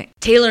favorite, I think.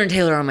 Taylor and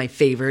Taylor are my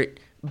favorite,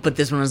 but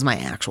this one was my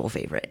actual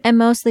favorite. And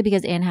mostly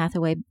because Anne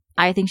Hathaway,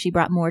 I think she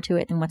brought more to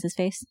it than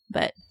What's-His-Face.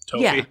 But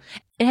Tofi. Yeah.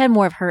 it had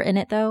more of her in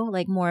it, though.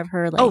 Like more of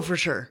her like Oh, for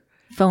sure.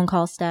 phone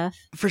call stuff.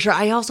 For sure.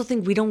 I also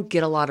think we don't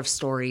get a lot of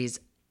stories,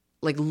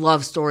 like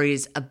love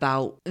stories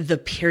about the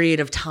period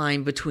of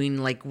time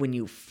between like when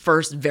you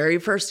very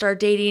first start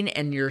dating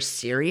and you're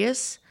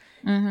serious.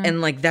 And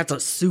like that's a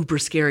super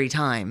scary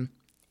time.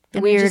 The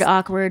And we weird, just-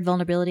 awkward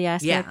vulnerability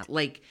aspect. Yeah,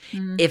 like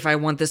if I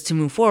want this to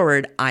move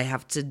forward, I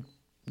have to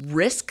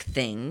risk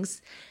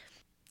things,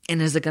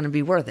 and is it going to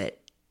be worth it?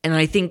 And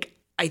I think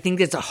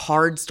it's a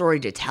hard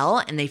story to tell,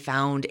 and they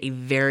found a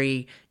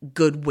very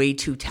good way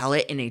to tell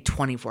it in a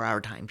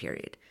 24-hour time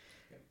period,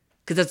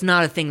 because that's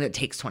not a thing that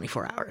takes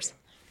 24 hours.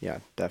 Yeah,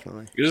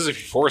 definitely. It is if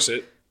you force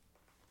it.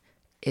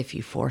 If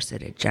you force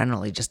it, it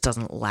generally just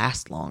doesn't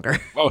last longer.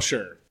 Oh,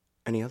 sure.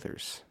 Any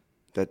others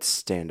that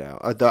stand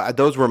out?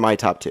 Those were my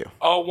top two.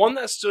 One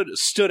that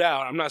stood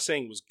out. I'm not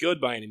saying it was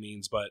good by any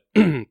means, but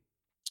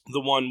the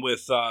one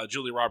with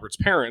Julia Roberts'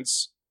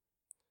 parents,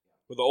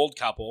 with the old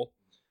couple,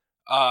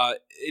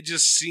 it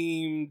just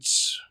seemed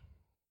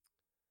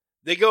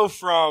they go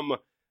from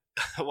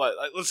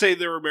let's say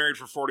they were married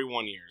for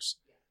 41 years.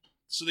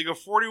 So they go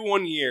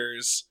 41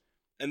 years,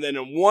 and then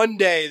in one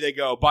day they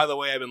go, by the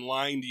way, I've been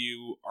lying to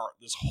you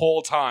this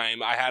whole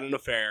time. I had an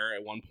affair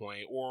at one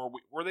point. Or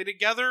were they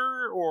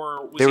together?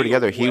 Or was They were he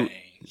together. away?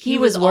 He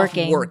was off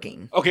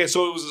working. Okay,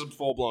 so it was a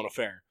full-blown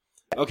affair.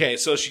 Okay,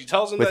 so she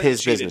tells him with that he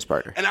his cheated. business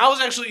partner. And I was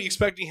actually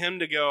expecting him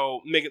to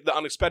go make the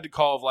unexpected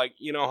call of like,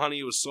 honey,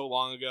 it was so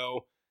long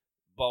ago,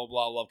 blah, blah,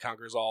 blah, love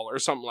conquers all, or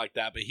something like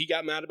that. But he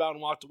got mad about it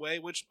and walked away,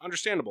 which,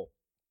 understandable.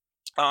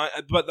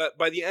 But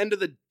by the end of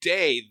the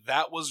day,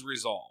 that was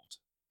resolved.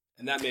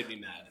 And that made me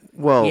mad.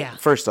 Well, Yeah.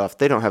 first off,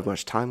 they don't have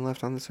much time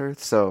left on this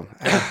earth, so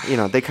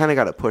they kind of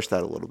got to push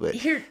that a little bit.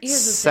 Here's the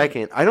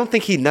Second, I don't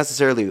think he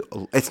necessarily.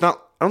 I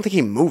don't think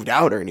he moved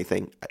out or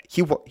anything.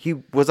 He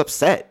was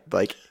upset.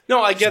 Like,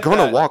 No, I he's get going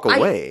that. to walk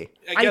away.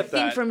 I get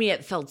think that. for me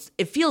it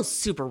feels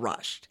super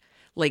rushed.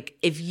 Like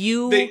if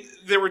you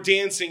They were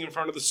dancing in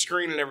front of the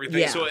screen and everything,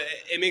 Yeah. so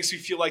it makes me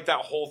feel like that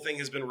whole thing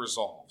has been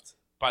resolved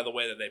by the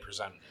way that they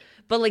presented it.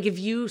 But like if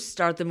you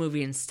start the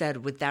movie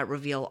instead with that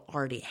reveal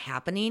already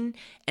happening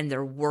and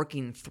they're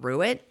working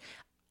through it,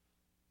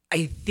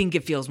 I think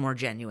it feels more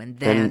genuine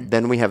than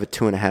Then we have a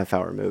 2.5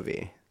 hour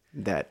movie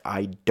that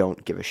I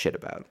don't give a shit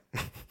about.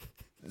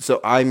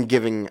 So I'm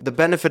giving the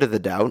benefit of the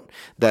doubt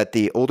that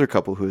the older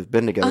couple who have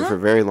been together for a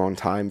very long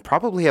time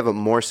probably have a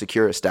more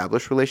secure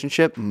established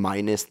relationship,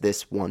 minus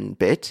this one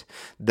bit,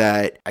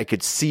 that I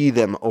could see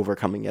them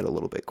overcoming it a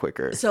little bit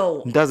quicker.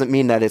 So- doesn't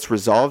mean that it's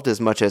resolved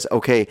as much as,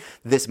 okay,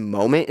 this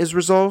moment is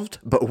resolved,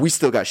 but we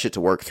still got shit to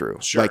work through.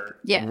 Sure. Like,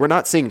 Yeah. we're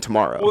not seeing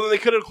tomorrow. Well, then they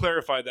could have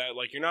clarified that,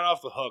 like, you're not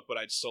off the hook, but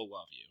I'd still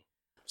love you.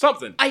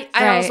 Something. I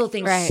Right, also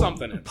think right.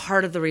 Something.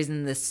 part of the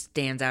reason this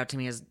stands out to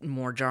me as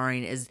more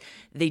jarring is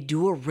they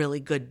do a really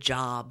good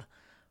job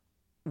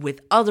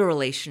with other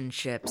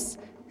relationships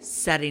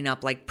setting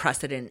up like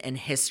precedent and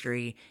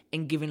history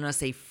and giving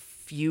us a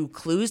few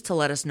clues to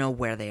let us know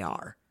where they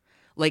are.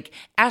 Like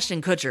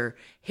Ashton Kutcher,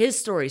 his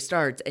story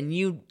starts and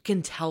you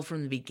can tell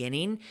from the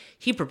beginning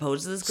he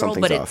proposes to this girl,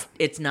 Something's but off.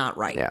 it's not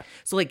right. Yeah.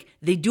 So like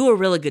they do a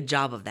really good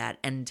job of that,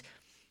 and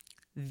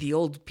the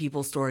old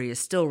people story is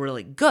still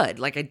really good.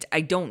 Like I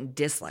don't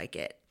dislike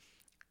it.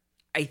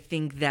 I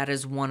think that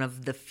is one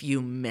of the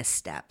few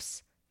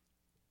missteps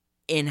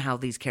in how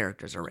these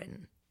characters are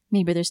written.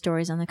 Maybe there's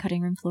stories on the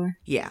cutting room floor.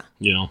 Yeah.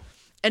 Yeah.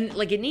 And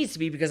like it needs to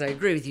be, because I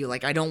agree with you.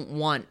 Like I don't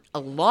want a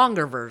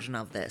longer version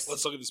of this.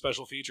 Let's look at the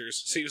special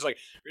features. See, it was like,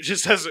 it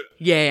just has a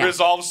Yeah.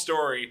 resolved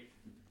story.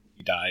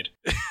 He died.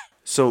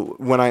 So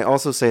when I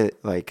also say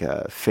like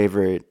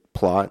favorite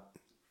plot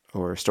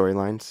or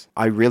storylines,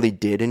 I really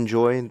did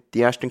enjoy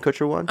the Ashton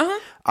Kutcher one.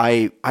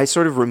 I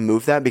sort of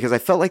removed that because I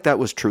felt like that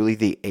was truly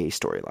the A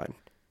storyline.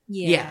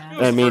 Yeah. It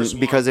was I the mean, first one.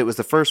 because it was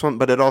the first one,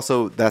 but that's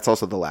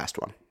also the last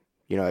one.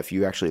 If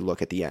you actually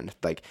look at the end,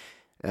 like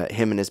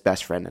him and his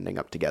best friend ending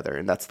up together,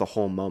 and that's the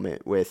whole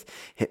moment with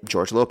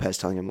George Lopez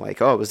telling him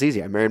like, "Oh, it was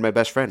easy. I married my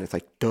best friend." It's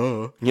like,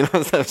 duh,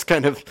 that's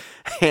kind of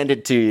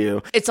handed to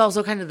you. It's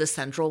also kind of the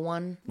central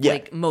one. Yeah.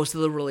 Like most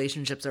of the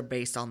relationships are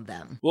based on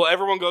them. Well,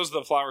 everyone goes to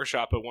the flower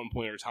shop at one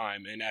point or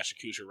time, and Ashton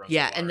Kutcher runs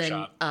Yeah, the and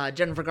flower then shop.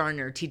 Jennifer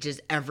Garner teaches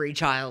every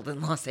child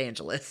in Los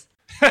Angeles.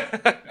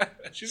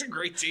 She's a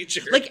great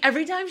teacher. Like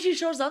every time she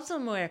shows up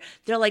somewhere,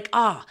 they're like,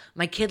 "Oh,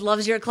 my kid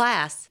loves your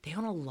class." They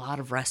own a lot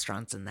of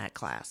restaurants in that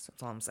class.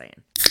 That's all I'm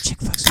saying. Chick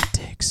flicks with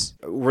dicks.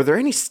 Were there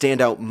any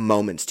standout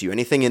moments to you?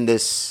 Anything in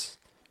this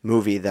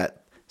movie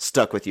that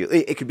stuck with you?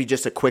 It could be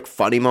just a quick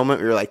funny moment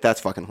where you're like,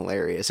 "That's fucking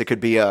hilarious." It could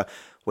be a,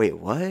 "Wait,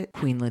 what?"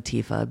 Queen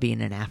Latifah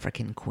being an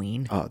African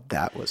queen. Oh,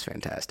 that was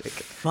fantastic.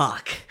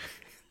 Fuck.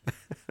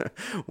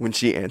 When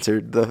she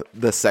answered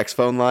the sex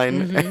phone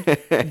line.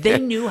 They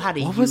knew how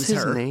to What use was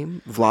his her.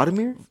 name?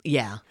 Vladimir?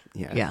 Yeah.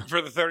 Yeah. Yeah.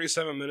 For the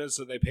 37 minutes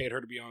that they paid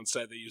her to be on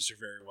set, they used her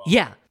very well.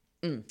 Yeah.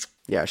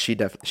 Yeah, she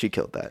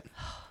killed that.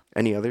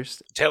 Any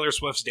others? Taylor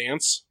Swift's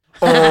dance.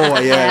 Oh,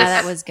 yes. Yeah,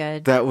 that was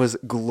good. That was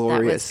That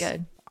glorious. was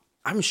good.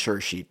 I'm sure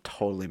she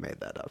totally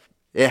made that up.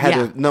 It had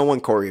Yeah. no one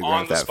On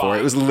choreographed the that for her. It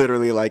spot. was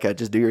literally like,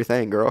 just do your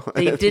thing, girl.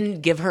 They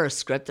didn't give her a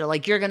script. They're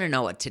like, "You're going to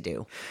know what to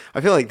do." I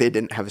feel like they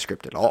didn't have a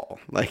script at all.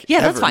 Like, Yeah,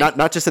 that's ever. fine.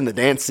 Not just in the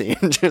dance scene,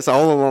 just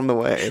all along the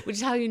way. Which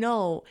is how you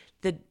know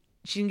that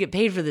she didn't get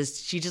paid for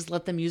this. She just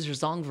let them use her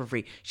song for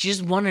free. She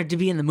just wanted to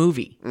be in the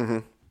movie.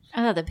 I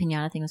thought the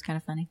pinata thing was kind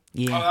of funny.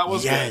 Oh, that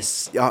was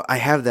Yes, I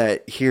have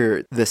that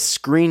here. The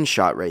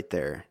screenshot right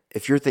there.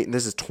 If you're thinking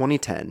this is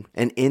 2010,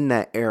 and in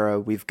that era,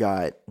 we've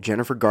got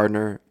Jennifer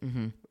Gardner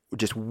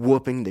just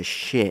whooping the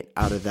shit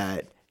out of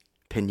that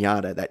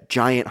pinata, that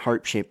giant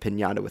heart-shaped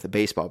pinata with a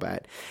baseball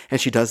bat, and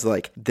she does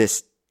like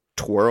this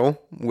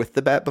twirl with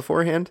the bat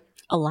beforehand.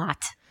 A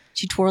lot.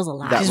 She twirls a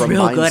lot. That She's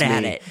real reminds good me-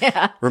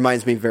 at it.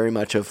 Reminds me very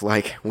much of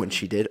like when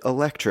she did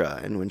Elektra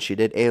and when she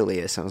did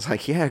Alias. I was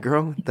like, yeah,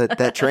 girl,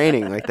 that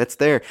training, like that's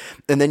there.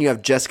 And then you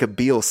have Jessica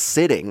Biel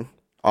sitting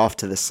off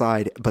to the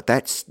side, but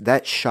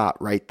that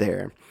shot right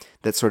there,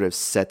 that sort of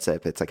sets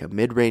up. It's like a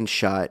mid-range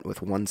shot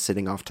with one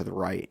sitting off to the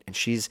right, and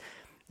she's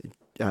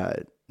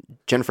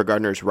Jennifer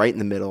Gardner's right in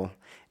the middle,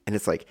 and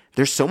it's like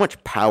there's so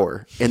much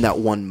power in that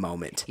one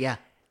moment. Yeah.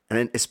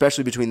 And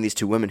especially between these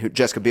two women, who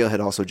Jessica Biel had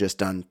also just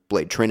done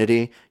Blade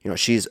Trinity. You know,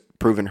 she's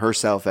proven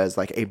herself as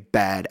like a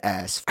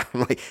badass.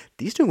 I'm like,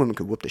 these two women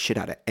could whoop the shit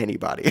out of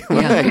anybody.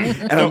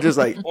 And I'm just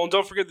like, Well, and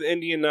don't forget the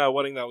Indian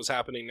wedding that was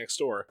happening next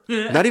door.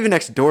 not even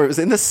next door. It was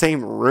in the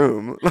same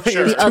room. Like,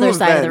 Sure. it was The other two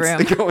side of the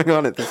events room. going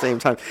on at the same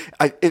time.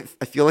 I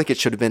feel like it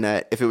should have been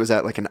if it was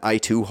at like an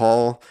I2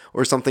 hall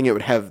or something, it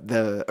would have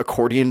the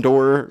accordion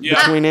door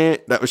between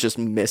it. That was just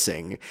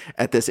missing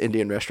at this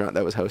Indian restaurant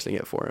that was hosting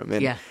it for him.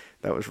 And Yeah.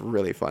 that was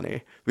really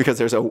funny because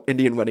there's an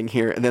Indian wedding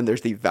here, and then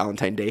there's the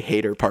Valentine's Day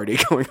hater party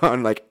going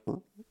on like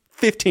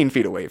 15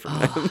 feet away from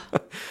them.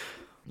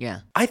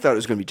 Yeah. I thought it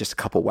was going to be just a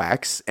couple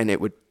whacks and it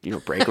would,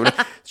 break.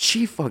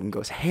 She fucking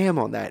goes ham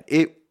on that.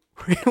 It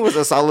was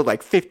a solid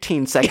like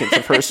 15 seconds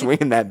of her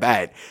swinging that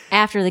bat.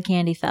 After the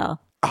candy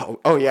fell.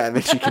 Oh yeah, and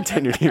then she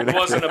continued even It after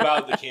wasn't that.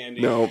 about the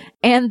candy. No.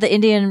 And the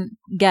Indian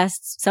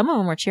guests, some of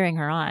them were cheering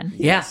her on.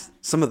 Yeah.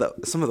 Some of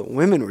the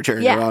women were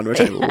cheering Yeah. her on,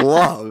 which I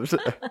loved.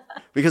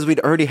 Because we'd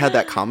already had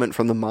that comment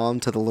from the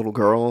mom to the little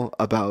girl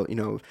about,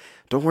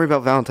 don't worry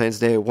about Valentine's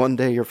Day. One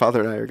day your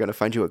father and I are going to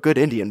find you a good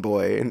Indian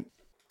boy. And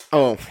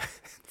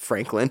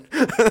Franklin.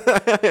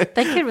 That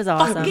kid was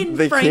awesome. Fucking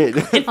The kid.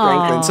 Franklin.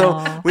 Franklin. So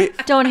Aw.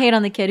 Don't hate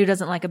on the kid who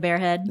doesn't like a bear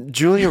head.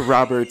 Julia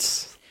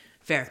Roberts'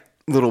 Fair.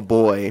 little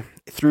boy,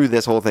 through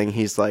this whole thing,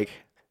 he's like,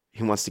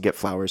 he wants to get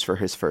flowers for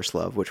his first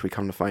love, which we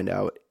come to find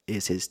out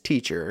is his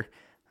teacher,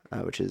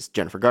 which is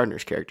Jennifer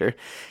Gardner's character.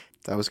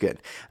 That was good.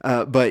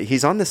 But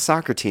he's on this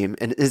soccer team.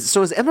 And is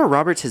Emma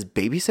Roberts his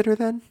babysitter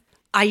then?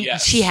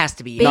 Yes. She has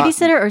to be.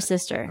 Babysitter or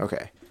sister?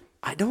 Okay.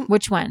 I don't.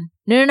 Which one?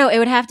 No. It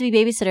would have to be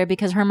babysitter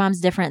because her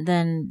mom's different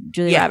than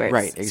Julia Yeah, Roberts.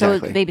 right, So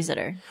exactly.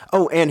 babysitter.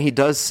 Oh, and he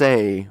does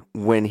say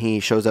when he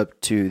shows up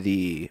to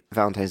the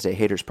Valentine's Day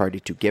haters party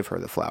to give her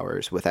the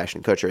flowers with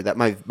Ashton Kutcher that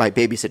my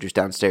babysitter's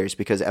downstairs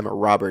because Emma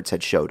Roberts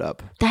had showed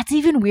up. That's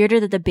even weirder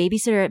that the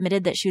babysitter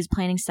admitted that she was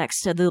planning sex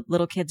to the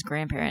little kid's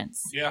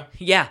grandparents. Yeah.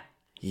 Yeah.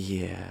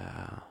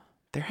 Yeah.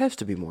 There has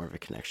to be more of a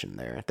connection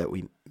there that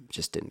we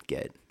just didn't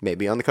get.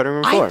 Maybe on the cutting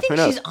room floor. I think Who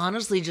knows? she's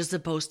honestly just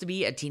supposed to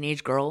be a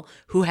teenage girl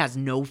who has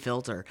no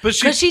filter. But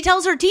she- Because she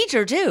tells her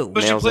teacher, too.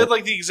 But she Nails played it.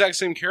 like the exact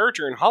same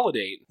character in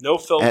Holiday. No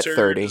filter. At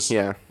 30, just-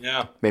 yeah.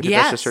 Yeah. Maybe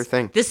Yes. that's just her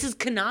thing. This is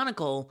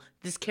canonical,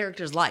 this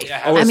character's life.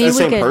 Yeah. Oh, it's I mean, the we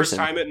same could- person.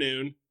 Time at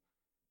noon.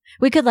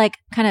 We could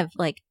kind of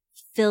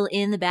fill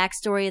in the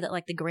backstory that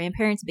the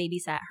grandparents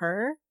babysat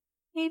her,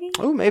 maybe?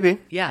 Oh, maybe.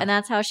 Yeah. And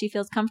that's how she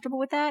feels comfortable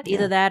with that.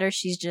 Either that or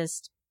she's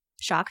just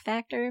shock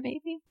factor,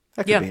 maybe.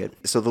 That could Yeah. be it.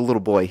 So the little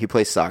boy, he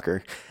plays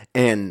soccer,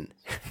 and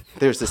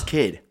there's this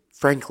kid,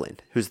 Franklin,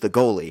 who's the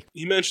goalie.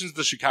 He mentions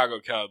the Chicago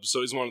Cubs,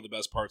 so he's one of the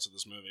best parts of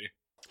this movie.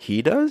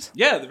 He does?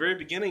 Yeah, at the very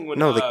beginning when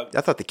No,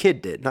 I thought the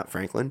kid did, not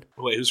Franklin.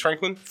 wait, who's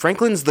Franklin?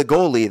 Franklin's the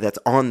goalie that's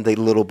on the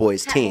little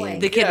boy's Hat team. boy.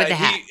 the kid with the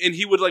hat.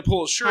 He would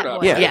pull his shirt Hat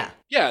up. boy. Yeah. Yeah.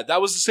 Yeah, that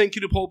was the same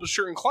kid who pulled up his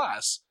shirt in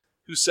class.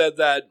 Who said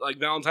that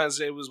Valentine's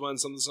Day was when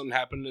something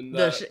happened in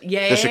the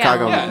The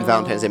Chicago Yeah.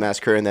 Valentine's Day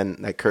massacre, and then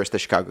they cursed the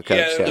Chicago Cubs.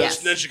 yeah, Yeah. Yes.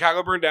 then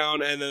Chicago burned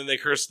down, and then they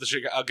cursed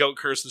a goat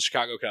cursed the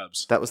Chicago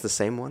Cubs. That was the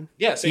same one?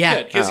 Yeah, same Yeah.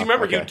 kid. Because Oh, you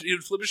remember okay. he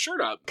would flip his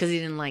shirt up. Because he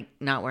didn't like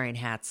not wearing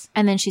hats.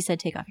 And then she said,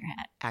 take off your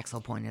hat. Axel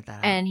pointed that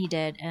out. And he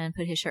did and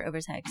put his shirt over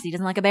his head because he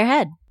doesn't like a bear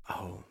head.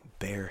 Oh,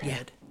 bear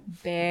head.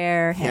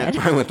 Bear Yeah, head.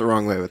 I went the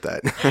wrong way with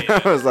that.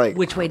 I was like,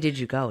 Which way did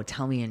you go?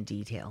 Tell me in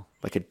detail.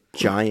 like a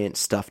giant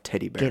stuffed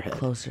teddy bear Get head.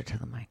 closer to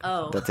the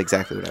microphone. Oh. That's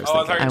exactly what I was Oh, I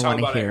thinking. thought you were I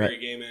talking wanna about hear Angry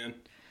it. Gay Man.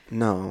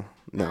 No.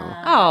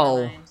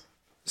 Oh.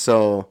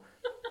 So,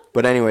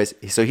 but anyways,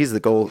 so he's the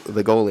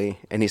goalie,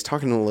 and he's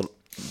talking to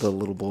the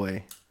little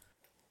boy.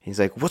 He's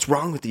like, "What's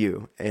wrong with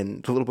you?"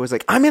 And the little boy's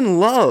like, "I'm in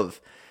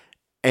love."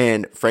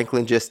 And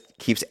Franklin just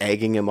keeps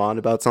egging him on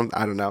about something.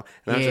 I don't know.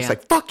 And I was just Yeah.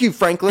 like, "Fuck you,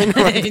 Franklin."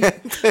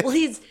 Well,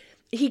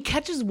 he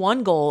catches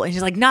one goal and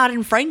he's like, not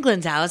in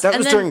Franklin's house. That and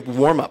was then, during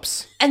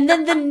warm-ups, And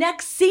then the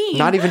next scene,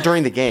 not even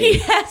during the he game.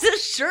 has a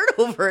shirt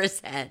over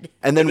his head.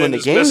 And then when then the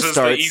just game misses the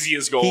starts,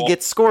 easiest goal. he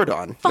gets scored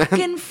on.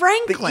 Fucking The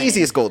Franklin.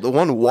 easiest goal, the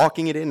one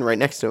walking it in right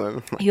next to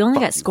him. He only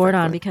Fuck got you, scored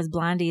on Franklin. because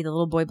Blondie, the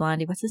little boy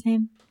Blondie, what's his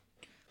name?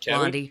 Kevin?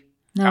 Blondie.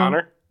 No,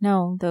 Connor?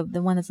 No,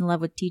 the one that's in love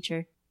with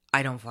teacher.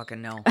 I don't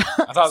fucking know. I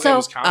thought his So, name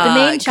was Connor. the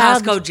main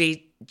child-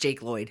 Costco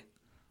Jake Lloyd.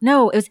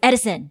 No, it was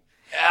Edison.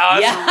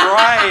 Yeah, that's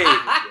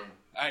right.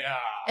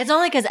 It's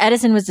only because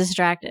Edison was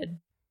distracted.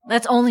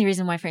 That's the only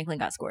reason why Franklin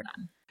got scored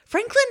on.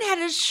 Franklin had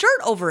his shirt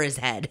over his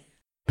head.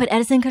 But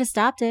Edison could have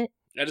stopped it.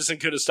 Edison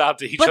could have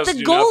stopped it. He But chose the to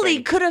do goalie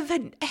nothing. could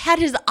have had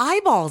his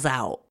eyeballs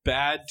out.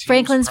 Bad teams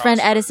Franklin's friend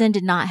prosper. Edison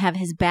did not have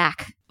his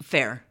back.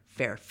 Fair.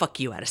 Fuck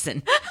you,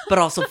 Edison. But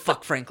also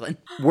fuck Franklin.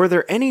 Were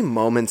there any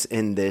moments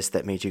in this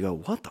that made you go,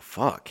 "What the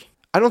fuck"?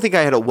 I don't think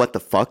I had a what the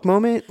fuck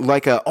moment,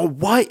 like a, oh,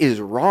 what is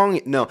wrong?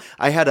 No,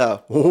 I had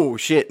a, oh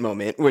shit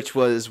moment, which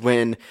was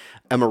when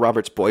Emma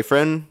Roberts'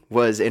 boyfriend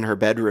was in her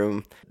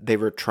bedroom. They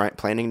were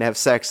planning to have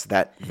sex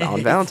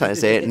on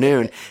Valentine's Day at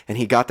noon, and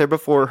he got there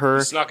before her.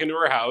 He snuck into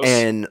her house.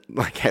 And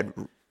like had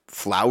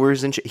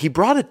flowers and shit. He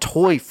brought a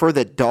toy for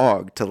the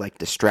dog to like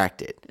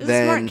distract it. It was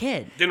a smart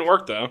kid. Didn't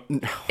work, though.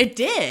 It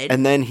did.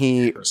 And then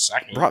he For a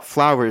second. brought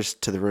flowers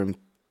to the room,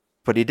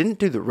 but he didn't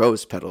do the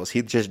rose petals.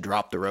 He just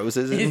dropped the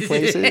roses in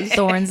places.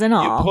 Thorns and You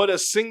all. put a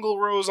single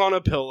rose on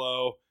a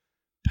pillow,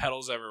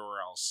 petals everywhere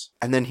else.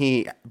 And then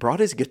he brought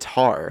his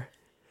guitar.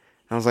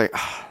 I was like,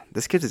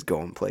 this kid is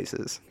going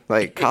places.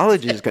 Like,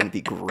 college is going to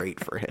be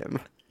great for him.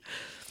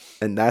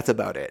 And that's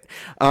about it.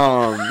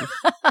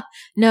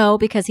 No,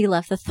 because he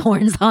left the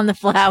thorns on the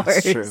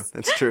flowers.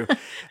 That's true.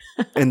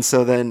 And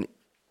so then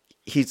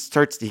he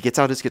gets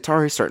out his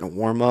guitar, he's starting to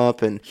warm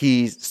up, and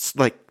he's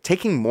like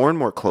taking more and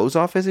more clothes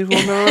off as he's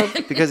warming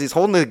up because he's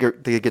holding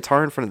the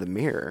guitar in front of the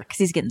mirror. Because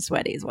he's getting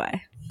sweaty is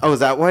why. Oh, is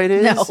that why it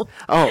is? No.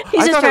 Oh,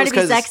 He's I just thought trying it to be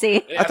was 'cause-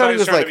 sexy. Yeah, I thought he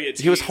was trying to like be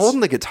a he was tease. holding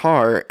the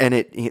guitar and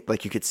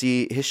like you could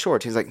see his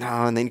shorts. He's like, no,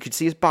 and then you could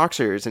see his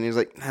boxers, and he was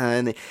like,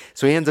 nah,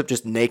 so he ends up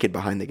just naked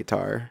behind the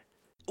guitar.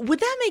 Would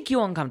that make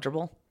you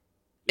uncomfortable?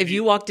 If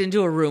you walked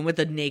into a room with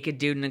a naked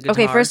dude and a guitar?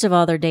 Okay, first of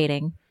all, they're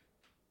dating.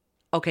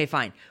 Okay,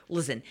 fine.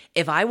 Listen,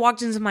 if I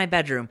walked into my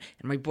bedroom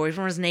and my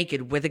boyfriend was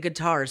naked with a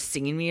guitar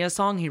singing me a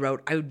song he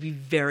wrote, I would be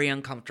very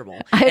uncomfortable.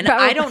 And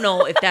I don't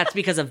know if that's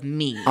because of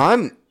me.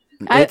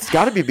 It's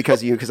got to be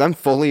because of you, because I'm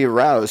fully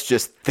aroused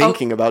just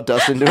thinking about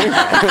Dustin doing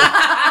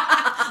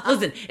that.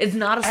 Listen, it's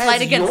not a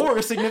slight against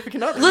your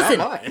significant other, Listen,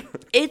 not mine.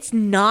 it's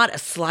not a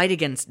slight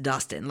against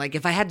Dustin. Like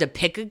if I had to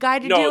pick a guy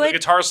to No, do the it,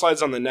 guitar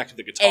slides on the neck of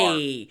the guitar.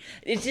 hey,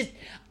 it's just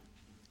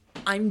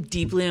I'm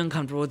deeply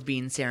uncomfortable with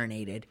being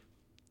serenaded.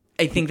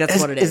 I think that's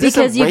what it is. is this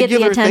Because a you get the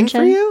regular thing for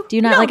attention. you? Do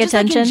you not no, like just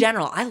attention? Like in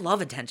general, I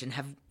love attention.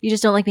 You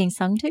just don't like being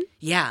sung to?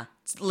 Yeah,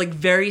 it's like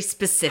very How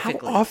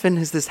specifically. often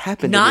has this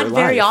happened? Not in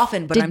your very life?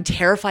 often, but Did- I'm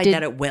terrified did-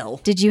 that it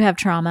will. Did you have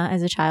trauma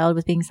as a child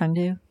with being sung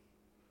to?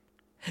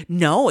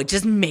 No, it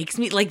just makes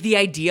me like the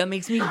idea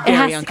makes me very It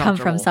has to uncomfortable. come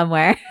from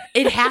somewhere.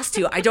 It has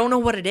to. I don't know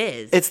what it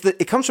is.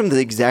 It comes from the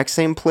exact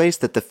same place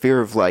that the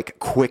fear of like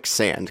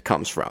quicksand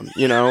comes from,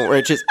 you know, where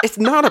it's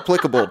not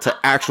applicable to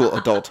actual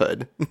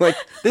adulthood. Like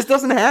this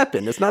doesn't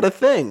happen. It's not a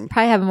thing.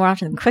 Probably happen more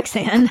often than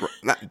quicksand.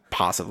 Not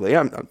possibly.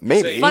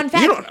 Maybe. Fun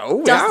fact: You don't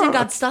know. Dustin Yeah.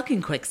 got stuck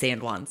in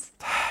quicksand once.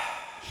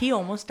 He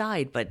almost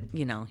died, but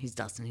he's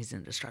Dustin. He's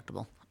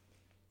indestructible.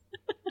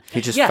 He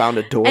just Yeah. found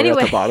a door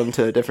Anyway. at the bottom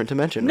to a different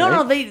dimension. No, right?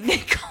 no, they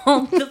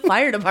called the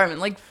fire department.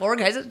 Like 4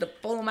 guys had to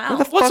pull him out.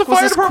 What's the fuck was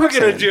fire this department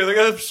going to quicksand? do? They're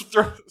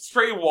going to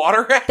spray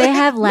water at They it?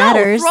 have No,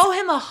 ladders. throw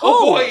him a hose.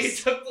 Oh, boy, he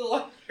took the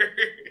ladder.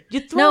 You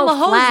throw No, him a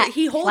hose. flat,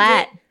 He holds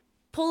flat. it.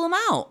 Pull him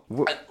out.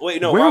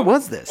 Wait, no. Where why,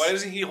 was this? Why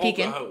doesn't he hold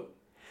Pekin. the hose?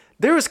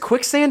 There was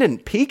quicksand in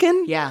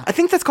Pekin? Yeah. I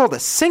think that's called a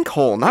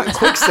sinkhole, not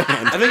quicksand.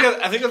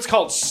 I think that's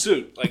called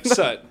soot, like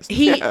soot.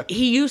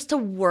 He used to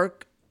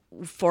work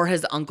for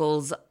his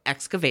uncle's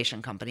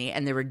excavation company,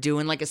 and they were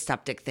doing like a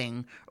septic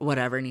thing or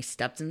whatever, and he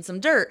stepped in some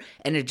dirt,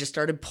 and it just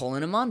started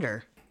pulling him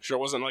under. Sure, it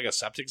wasn't like a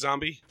septic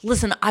zombie.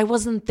 Listen, I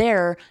wasn't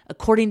there.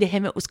 According to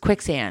him, it was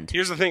quicksand.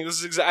 Here's the thing.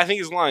 This is I think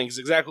he's lying. Because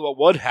exactly what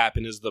would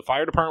happen is the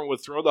fire department would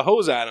throw the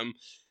hose at him.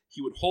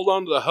 He would hold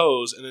on to the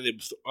hose, and then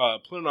they'd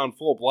put it on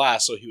full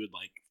blast, so he would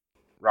like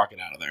rocket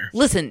out of there.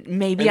 Listen,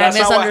 maybe And I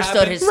that's not what misunderstood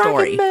happened? his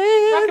story.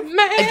 Rocket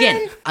Man.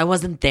 Again, I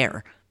wasn't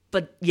there.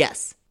 But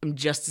yes, I'm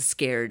just as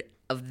scared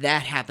of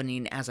that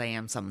happening as I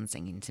am someone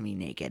singing to me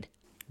naked.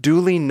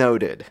 Duly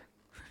noted.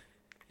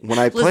 When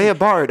I play a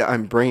bard,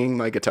 I'm bringing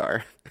my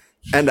guitar.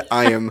 And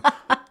I am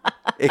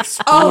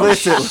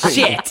explicitly...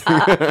 Shit.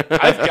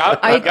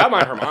 I've got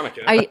my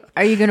harmonica.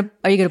 Are you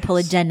gonna pull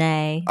a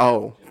Janae?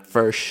 Oh,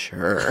 for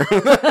sure.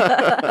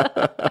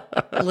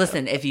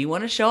 Listen, if you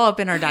want to show up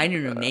in our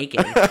dining room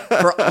naked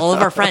for all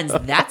of our friends,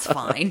 that's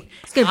fine.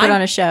 It's gonna put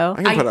on a show.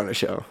 I can put on a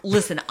show.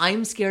 Listen,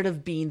 I'm scared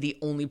of being the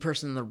only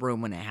person in the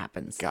room when it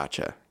happens.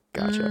 Gotcha.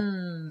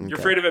 You're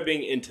afraid of it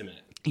being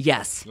intimate.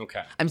 Yes.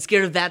 Okay. I'm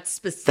scared of that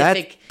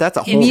specific. That's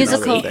a whole nother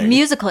Musical thing.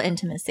 musical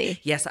intimacy.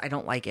 Yes, I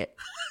don't like it.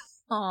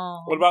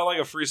 Oh. What about like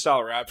a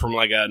freestyle rap from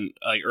like a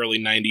early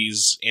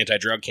 '90s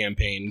anti-drug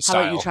campaign How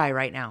style? about you try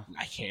right now?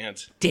 I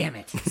can't. Damn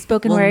it.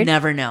 Spoken We'll word.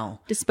 never know.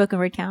 Does spoken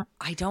word count?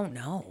 I don't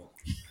know.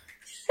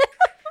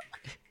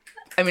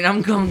 I mean, I'm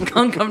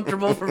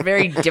uncomfortable for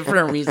very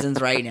different reasons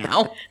right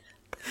now.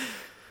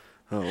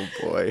 Oh,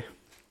 boy.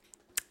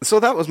 So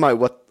that was my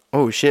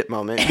oh shit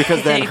moment,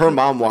 because then her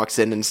mom walks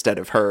in instead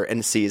of her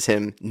and sees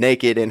him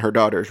naked in her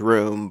daughter's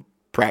room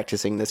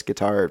practicing this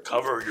guitar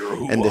Cover your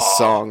hoo-ha. and this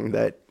song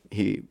that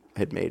he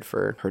had made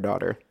for her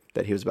daughter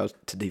that he was about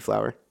to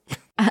deflower.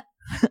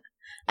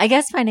 I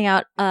guess finding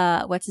out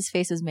what's his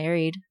face was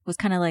married was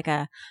kind of like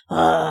a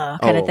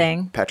kind of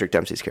thing. Patrick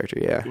Dempsey's character,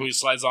 yeah. When he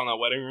slides on that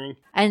wedding ring.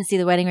 I didn't see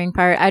the wedding ring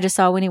part. I just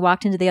saw when he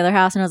walked into the other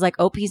house and I was like,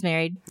 oh, he's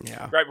married.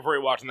 Yeah. Right before he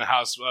walked in the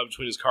house,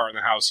 between his car and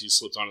the house, he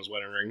slipped on his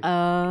wedding ring.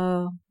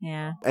 Oh,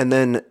 yeah. And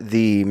then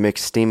the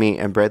McSteamy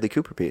and Bradley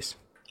Cooper piece.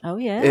 Oh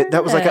yeah.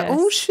 That was like a,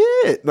 oh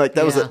shit. Like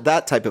that was Yeah.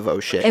 that type of oh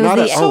shit. It was Not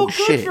the- a, So oh good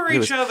shit. for It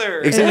was- each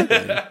other. Exactly.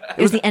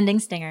 It was the ending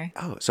stinger.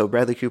 Oh, so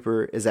Bradley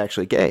Cooper is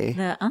actually gay.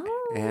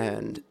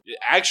 And,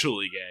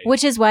 Actually gay.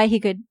 Which is why he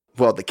could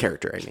well, the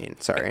character, I mean,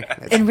 sorry.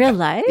 in real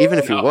life. Even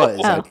if he was.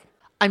 Oh. Like,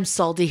 I'm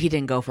salty he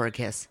didn't go for a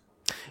kiss.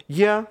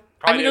 yeah.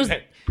 Probably, I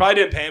mean, probably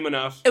didn't pay him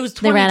enough. It was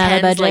They ran out of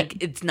 2010s, budget.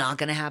 like it's not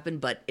going to happen,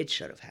 but it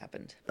should have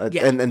happened.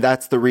 Yeah. And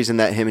that's the reason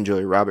that him and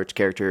Julia Roberts'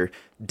 character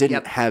didn't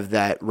Yep. have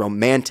that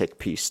romantic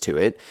piece to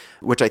it,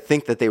 which I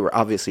think that they were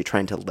obviously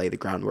trying to lay the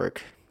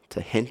groundwork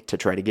to hint to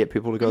try to get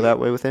people to go that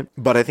way with him.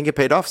 But I think it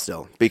paid off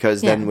still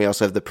because then Yeah. we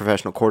also have the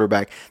professional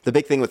quarterback. The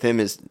big thing with him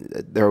is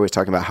they're always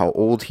talking about how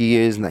old he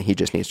is and that he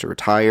just needs to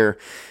retire.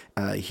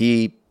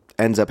 He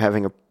ends up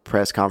having a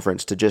press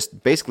conference to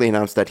just basically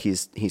announce that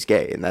he's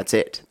gay and that's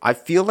it. I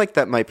feel like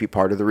that might be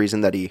part of the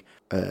reason that he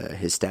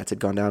his stats had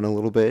gone down a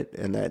little bit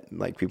and that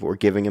like people were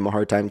giving him a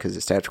hard time because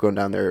his stats were going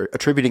down. They're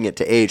attributing it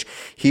to age.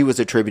 He was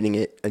attributing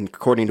it, and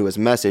according to his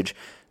message,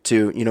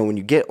 to, you know, when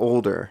you get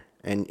older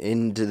and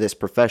into this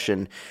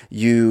profession,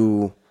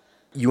 you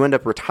end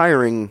up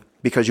retiring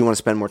because you want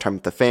to spend more time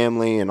with the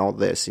family and all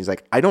this. He's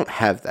like, I don't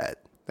have that.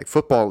 Like,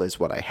 football is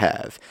what I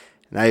have.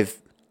 And I've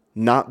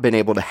not been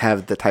able to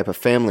have the type of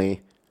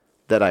family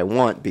that I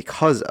want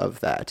because of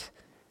that.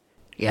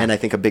 Yeah. And I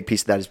think a big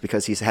piece of that is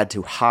because he's had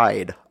to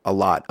hide a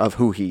lot of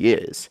who he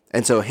is.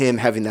 And so him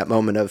having that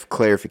moment of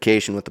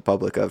clarification with the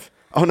public of,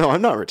 oh no,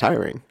 I'm not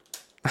retiring.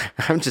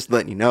 I'm just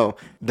letting you know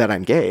that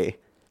I'm gay.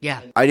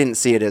 Yeah. I didn't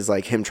see it as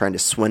like him trying to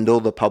swindle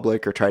the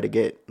public or try to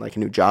get like a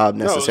new job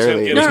No, it was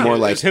necessarily. him It was getting- more it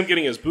like was him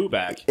getting his boo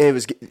back. Yeah.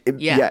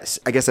 Yes,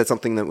 I guess that's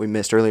something that we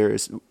missed earlier.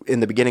 Is in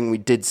the beginning we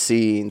did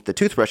see the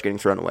toothbrush getting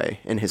thrown away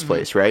in his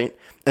place, right?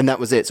 And that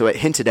was it. So it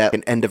hinted at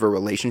an end of a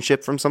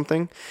relationship from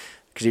something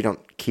because you don't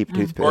keep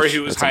toothpaste. Or he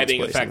was at someone's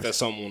hiding the place fact and- that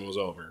someone was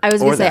over. I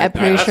was Or gonna say, that. I'm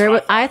pretty That's sure.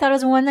 what I thought it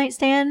was a one night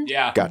stand.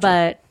 Yeah. Gotcha.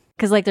 But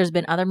because like there's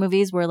been other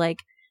movies where like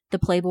the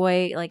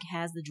Playboy like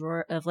has the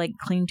drawer of like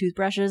clean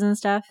toothbrushes and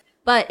stuff.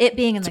 But it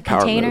being in the a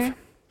power container. move.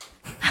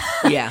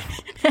 Yeah.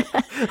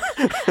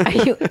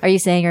 Are you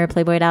saying you're a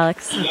Playboy,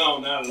 Alex? No,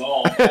 not at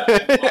all.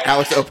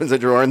 Alex opens a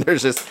drawer and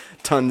there's just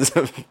tons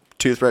of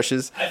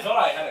toothbrushes. I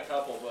thought I had a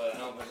couple, but I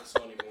don't think so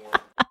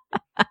anymore.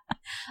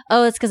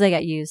 Oh, it's because I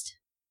got used.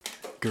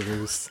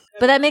 Gross.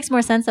 But that makes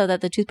more sense though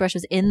that the toothbrush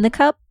was in the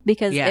cup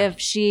because Yeah. if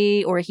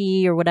she or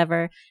he or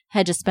whatever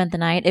had just spent the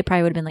night, it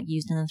probably would have been like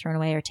used and then thrown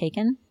away or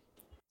taken.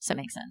 So it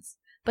makes sense.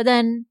 But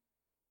then,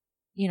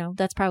 you know,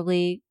 that's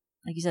probably,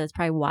 like you said, that's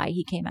probably why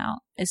he came out,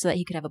 is so that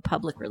he could have a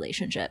public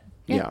relationship.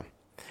 Yeah. Which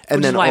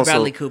And then is why also,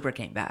 Bradley Cooper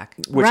came back.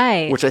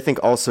 Right. Which I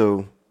think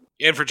also,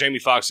 And for Jamie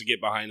Foxx to get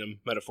behind him,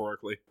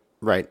 metaphorically.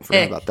 right,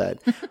 forgot about that.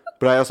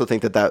 But I also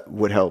think that that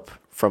would help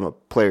from a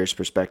player's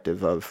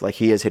perspective of like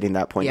he is hitting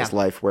that point in his Yeah.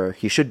 life where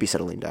he should be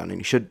settling down and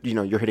he should, you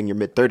know, you're hitting your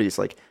mid 30s.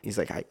 Like he's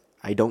like,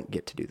 I don't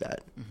get to do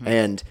that.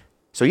 And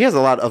so he has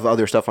a lot of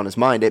other stuff on his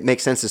mind. It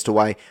makes sense as to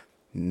why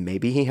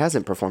maybe he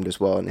hasn't performed as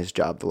well in his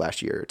job the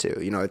last year or two.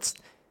 You know, it's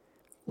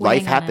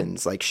life Weighing on him.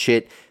 happens. Like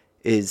shit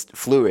is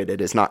fluid. It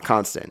is not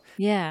constant.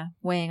 Yeah,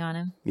 weighing on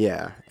him.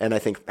 Yeah. And I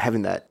think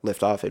having that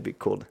lift off, it'd be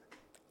cool.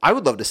 I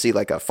would love to see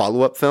like a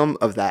follow-up film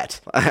of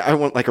that. I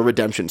want like a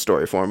redemption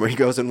story for him where he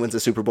goes and wins a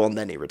Super Bowl and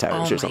then he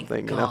retires Oh or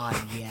something. my God,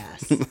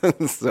 yes. You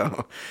know?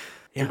 So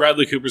Can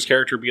Bradley Cooper's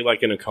character be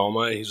like in a coma?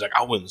 And he's like,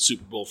 I'll win the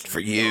Super Bowl for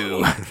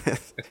you.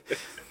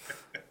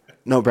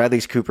 no,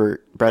 Bradley Cooper's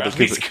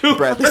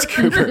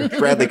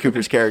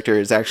character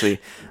is actually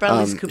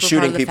Bradley Cooper, shooting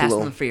part of the people. Fast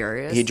and the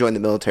Furious. He joined the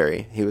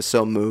military. He was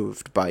so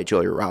moved by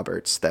Julia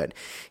Roberts that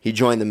he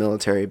joined the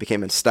military,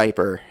 became a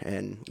sniper,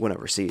 and went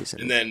overseas.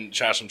 And then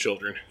shot some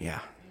children. Yeah.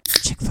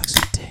 Chick flicks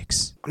with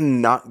dicks.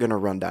 I'm not gonna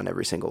run down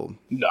every single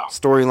No.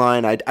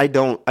 storyline.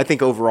 I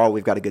think overall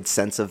we've got a good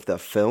sense of the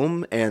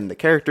film and the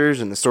characters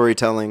and the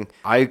storytelling.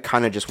 I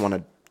kind of just want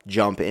to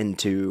jump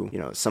into, you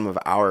know, some of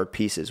our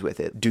pieces with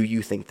it. Do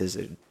you think this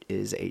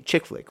is a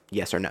chick flick?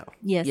 Yes or no?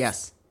 Yes.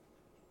 Yes.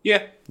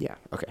 Yeah. Yeah.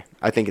 Okay.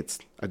 I think it's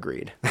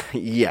agreed.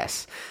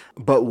 Yes.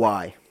 But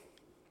why?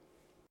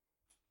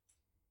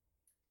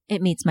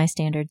 It meets my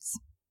standards.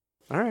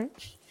 All right.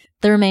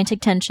 The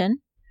romantic tension,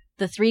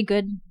 the 3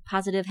 good,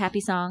 positive,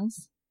 happy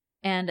songs,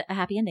 and a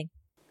happy ending.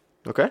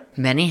 Okay.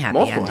 Many happy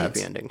Multiple endings.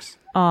 happy endings.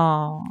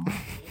 Oh.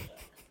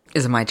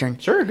 Is it my turn?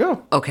 Sure,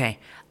 go. Okay.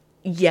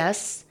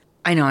 Yes.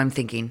 I know I'm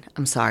thinking.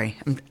 I'm sorry.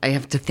 I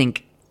have to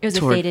think. It was a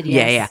toward- faded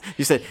Yeah, yes. yeah.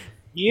 You said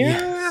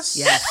Yes.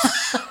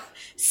 Yes.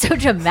 So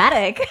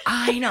dramatic.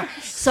 I know.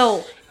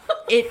 So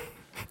it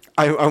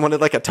I wanted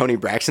like a Tony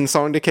Braxton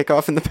song to kick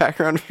off in the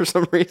background for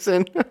some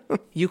reason.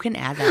 you can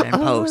add that in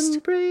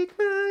post. Break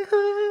my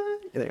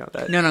heart. You think about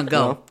that? No,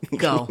 go.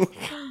 Go.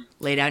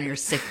 Lay down your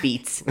sick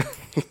beats.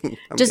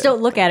 Just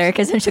don't look at her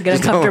because then she'll get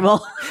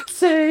uncomfortable.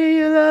 Say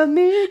you love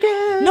me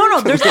again.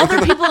 No, there's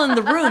other people in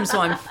the room, so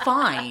I'm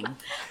fine.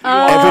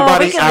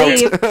 Everybody we can out.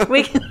 leave.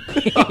 We can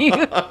leave.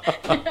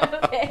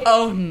 Okay.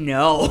 Oh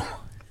no.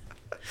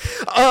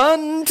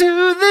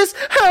 Unto this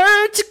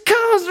hurt you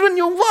caused when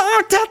you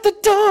walked out the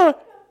door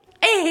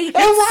Hey, and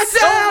walked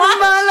so out of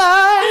much. my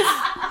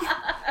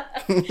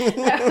life.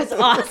 That was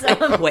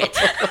awesome. Quit.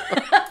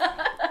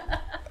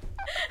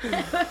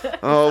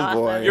 Oh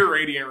boy. You're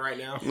radiant right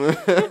now.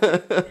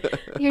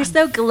 You're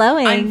so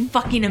glowing. I'm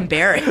fucking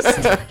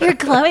embarrassed. You're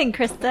glowing,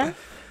 Krista.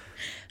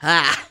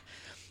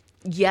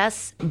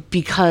 Yes,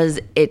 because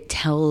it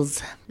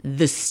tells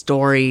the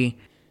story.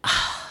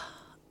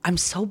 I'm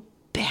so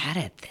bad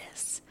at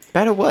this.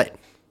 Bad at what?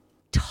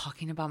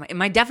 Talking about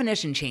my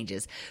definition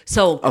changes.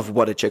 So Of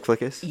what a chick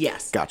flick is?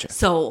 yes, Gotcha.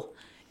 So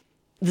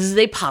this is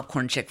a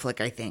popcorn chick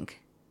flick, I think,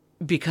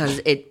 because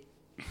it.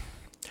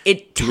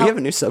 Do we have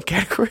a new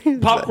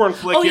subcategory? Popcorn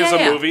flick Oh, yeah, is a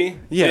yeah. movie.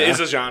 Yeah. It is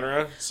a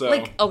genre. So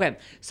Like, okay,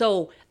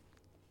 so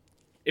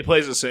it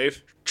plays it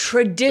safe.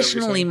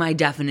 traditionally my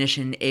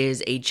definition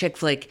is a chick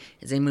flick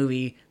is a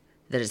movie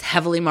that is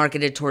heavily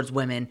marketed towards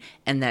women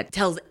and that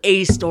tells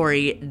a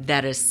story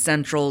that is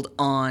centered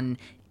on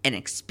an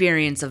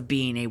experience of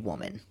being a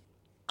woman.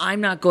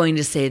 I'm not going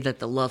to say that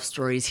the love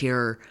stories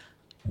here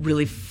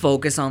really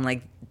focus on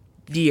like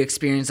the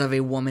experience of a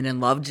woman in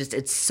love. Just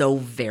it's so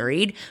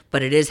varied,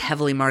 but it is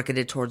heavily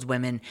marketed towards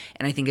women,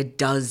 and I think it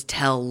does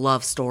tell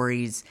love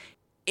stories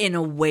in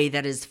a way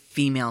that is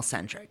female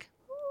centric.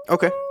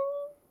 Okay.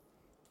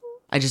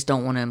 I just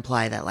don't want to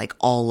imply that like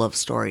all love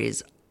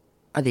stories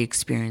are the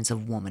experience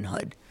of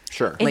womanhood.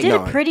 Sure. It Like, did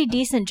no, a pretty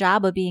decent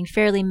job of being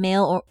fairly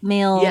male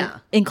Yeah.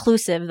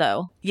 inclusive,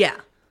 though. Yeah.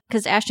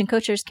 Because Ashton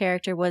Kutcher's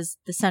character was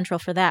the central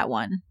for that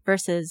one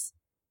versus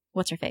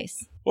what's her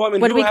face. Well, I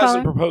mean, What do who we call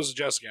hasn't her? proposed to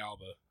Jessica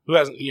Alba? Who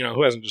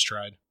hasn't just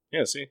tried?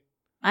 Yeah, see,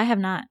 I have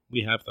not.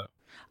 we have though.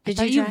 Did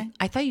I thought you try?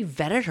 I thought you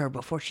vetted her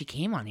before she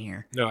came on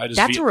here. No, I just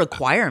That's a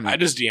requirement. I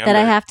just DM'd That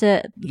I her. have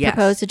to Yes.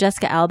 propose to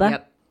Jessica Alba?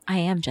 Yep. I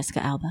am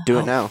Jessica Alba. do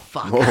it now.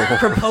 Fuck. Whoa.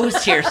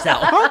 Propose to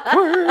yourself.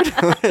 Word.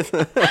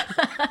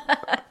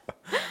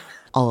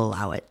 I'll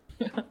allow it.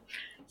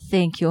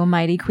 Thank you,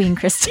 almighty Queen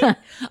Krista.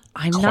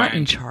 I'm not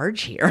in Quang.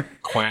 charge here.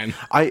 Quan.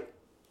 I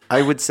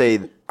would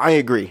say I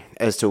agree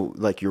as to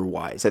like your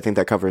whys. I think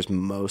that covers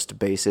most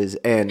bases.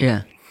 And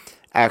Yeah.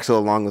 Axel,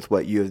 along with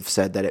what you have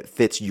said, that it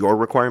fits your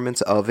requirements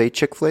of a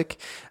chick flick.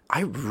 I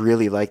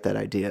really like that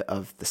idea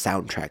of the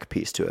soundtrack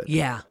piece to it.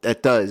 Yeah.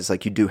 That does,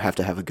 like, you do have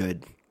to have a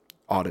good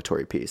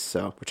auditory piece,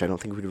 so which I don't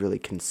think we'd really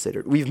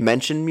consider. We've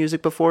mentioned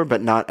music before,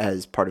 but not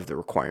as part of the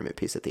requirement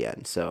piece at the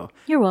end. So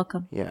You're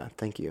welcome. yeah,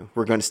 thank you.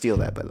 We're going to steal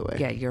that, by the way.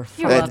 Yeah, you're You're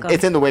fucking. welcome.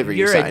 It's in the waiver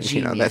You're you a signed.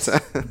 You know, that's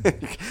They're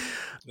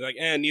like,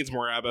 it needs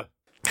more ABBA.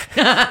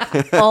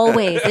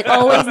 Always. It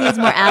always needs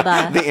more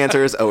ABBA. the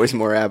answer is always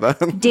more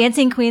ABBA.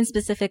 Dancing Queen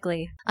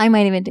specifically. I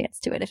might even dance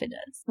to it if it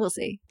does. We'll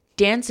see.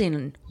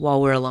 Dancing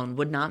while we're alone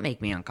would not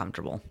make me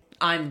uncomfortable.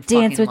 I'm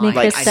Dance fucking with me,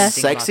 lying. Krista. I didn't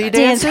think about Sexy that.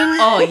 dance? Dancing?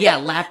 Oh yeah,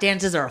 lap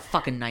dances are a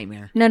fucking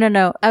nightmare.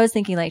 No. I was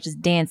thinking like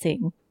just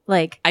dancing.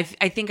 Like I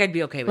think I'd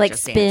be okay with like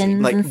just spins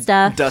dancing. Like and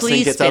stuff. Dustin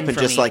Please gets up spin and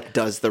for just me. like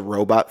does the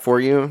robot for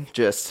you.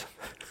 Just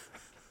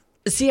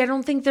See, I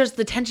don't think there's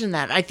the tension in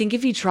that. I think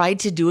if he tried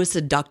to do a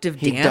seductive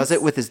he dance, does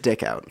it with his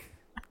dick out.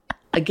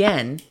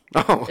 again,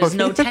 Oh, there's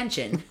no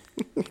tension.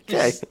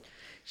 okay.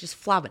 Just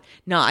flopping.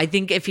 No, I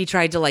think if he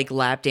tried to like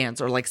lap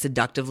dance or like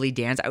seductively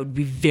dance, I would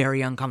be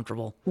very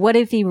uncomfortable. What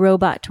if he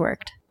robot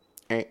twerked?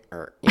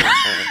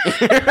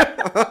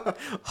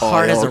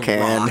 Hard as a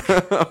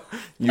rock.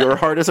 Your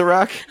heart as a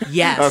rock?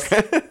 Yes.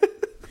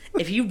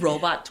 If you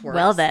robot twerks,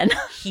 Well then.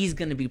 he's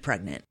gonna be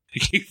pregnant.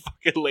 You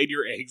fucking laid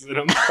your eggs in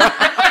them.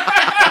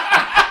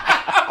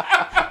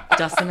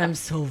 Dustin, I'm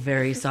so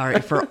very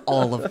sorry for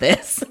all of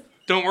this.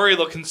 Don't worry,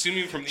 they'll consume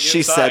you from the She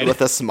inside. said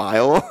with a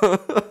smile.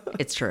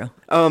 It's true.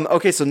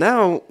 Okay, so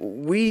now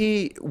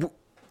we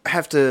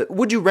have to.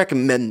 Would you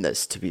recommend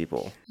this to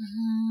people?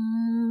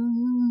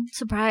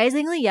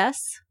 Surprisingly,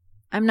 yes.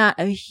 I'm not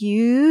a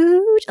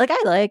huge like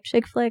I like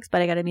chick flicks,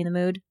 but I gotta be in the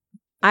mood.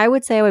 I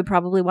would say I would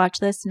probably watch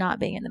this not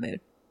being in the mood.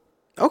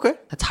 Okay.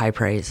 That's high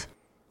praise.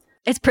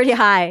 It's pretty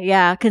high,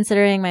 yeah,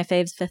 considering my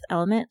fave's Fifth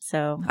Element.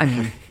 So I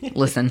mean,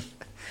 listen,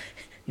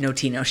 no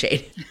tea, no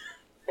shade.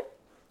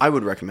 I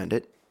would recommend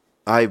it.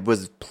 I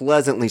was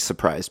pleasantly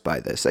surprised by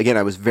this. Again,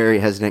 I was very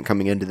hesitant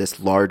coming into this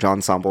large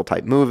ensemble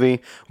type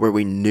movie where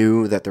we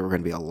knew that there were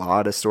going to be a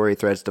lot of story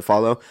threads to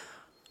follow.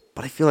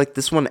 But I feel like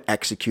this one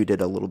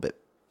executed a little bit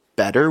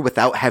better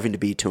without having to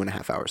be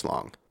 2.5 hours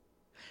long.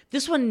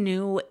 This one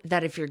knew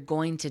that if you're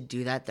going to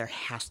do that, there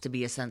has to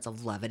be a sense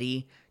of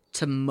levity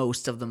to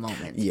most of the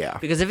moments. Yeah.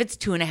 Because if it's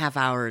 2.5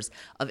 hours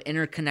of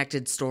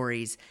interconnected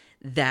stories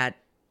that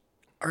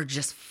are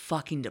just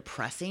fucking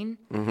depressing,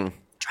 drama.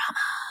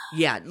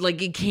 Yeah, like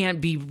it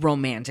can't be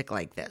romantic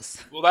like this.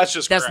 Well, that's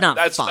just That's not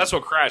that's fun. that's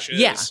what Crash is.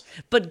 Yeah,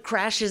 but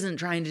Crash isn't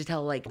trying to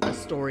tell like a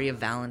story of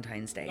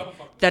Valentine's Day.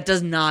 That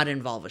does not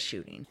involve a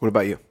shooting. What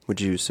about you?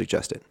 Would you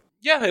suggest it?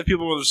 Yeah, if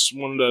people just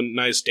wanted a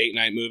nice date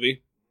night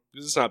movie,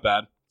 because it's not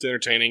bad. It's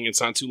entertaining. It's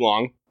not too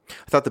long.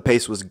 I thought the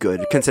pace was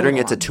good. Considering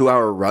it's a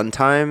 2-hour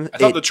runtime. I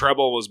thought the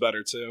treble was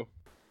better too.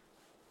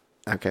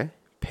 Okay.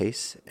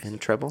 Pace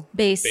and treble?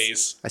 bass.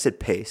 Bass. I said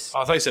pace.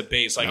 Oh, I thought you said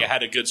bass. Like it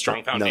had a good,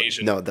 strong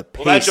foundation. no, the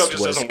Well, that pace joke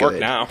just was doesn't work good.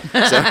 now.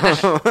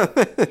 So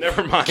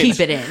Never mind. Keep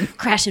it in.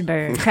 Crash and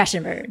burn. Crash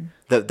and burn.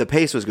 the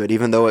pace was good,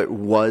 even though it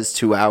was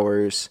 2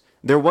 hours.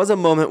 There was a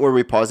moment where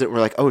we paused it and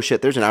we're like, oh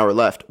shit, there's an hour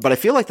left. But I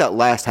feel like that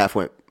last half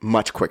went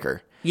much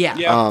quicker. Yeah.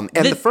 Yeah.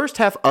 And the first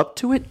half up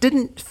to it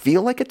didn't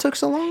feel like it took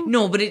so long.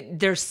 No, but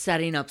they're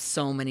setting up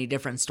so many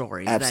different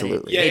stories.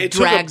 Absolutely. Yeah, That it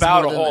took drags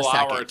about a more than whole the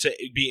hour second.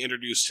 to be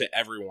introduced to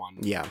everyone.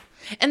 Yeah.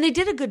 And they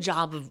did a good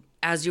job of,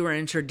 as you were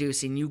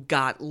introducing, you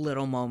got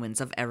little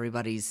moments of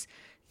everybody's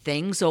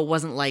thing. So it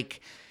wasn't like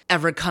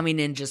ever coming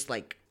in just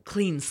like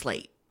clean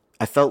slate.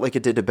 I felt like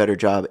it did a better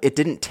job. It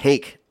didn't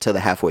take to the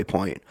halfway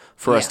point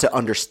for us Yeah. to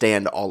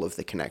understand all of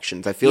the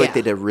connections. I feel like Yeah.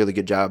 they did a really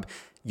good job.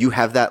 You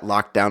have that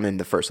locked down in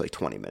the first like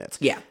 20 minutes.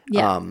 Yeah.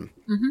 Yeah.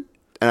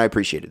 And I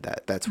appreciated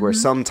that. That's where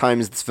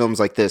sometimes films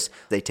like this,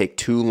 they take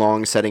too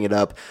long setting it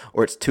up,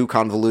 or it's too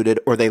convoluted,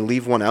 or they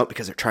leave one out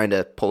because they're trying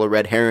to pull a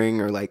red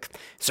herring or like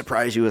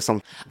surprise you with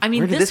something. I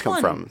mean, where did this come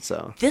one, from?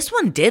 So this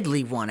one did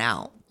leave one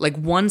out. Like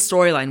one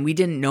storyline, we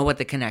didn't know what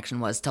the connection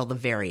was till the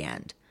very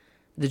end.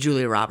 The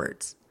Julia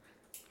Roberts.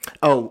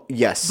 oh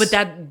yes, But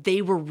that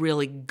they were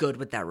really good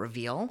with that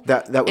reveal.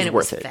 that was and it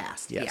worth was it.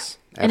 fast. Yes,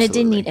 and it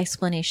didn't absolutely. need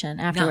explanation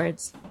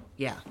afterwards.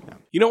 Yeah.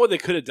 You know what they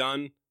could have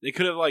done? They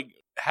could have like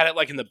had it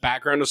like in the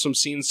background of some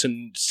scenes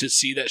to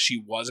see that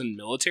she wasn't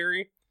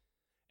military,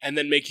 and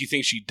then make you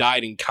think she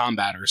died in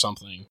combat or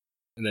something.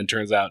 And then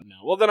turns out no.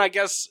 Well, then I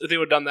guess if they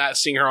would have done that,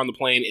 seeing her on the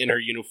plane in her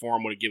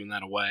uniform would have given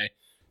that away.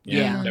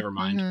 Yeah. Never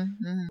mind.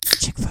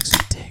 Chick flicks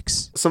with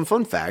dicks. Some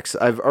fun facts.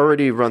 I've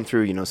already run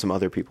through, some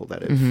other people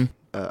that have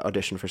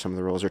auditioned for some of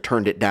the roles or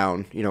turned it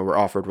down, were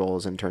offered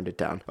roles and turned it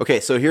down. Okay,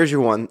 so here's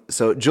your one.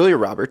 So Julia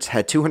Roberts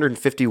had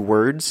 250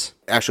 words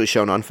actually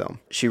shown on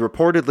film. She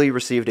reportedly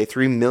received a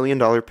 $3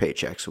 million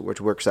paycheck, which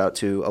works out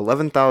to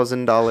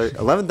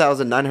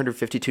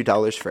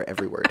 $11,952 for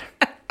every word.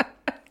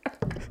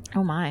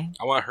 Oh my.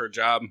 I want her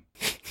job.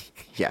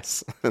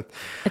 Yes.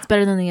 It's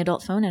better than the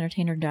adult phone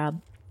entertainer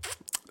job.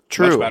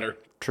 True. Much better.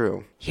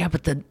 True. Yeah,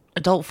 but the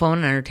adult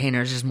phone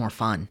entertainer is just more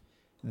fun.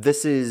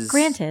 This is...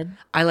 Granted.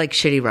 I like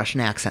shitty Russian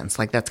accents.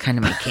 Like, that's kind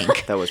of my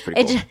kink. That was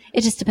pretty It cool.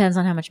 it just depends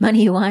on how much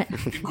money you want.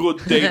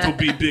 Good day to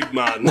be big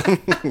man.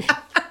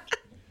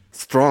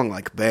 Strong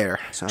like bear.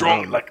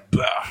 Strong like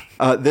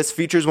bear. This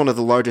features one of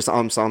the largest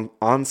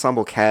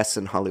ensemble casts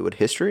in Hollywood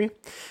history.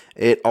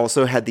 It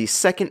also had the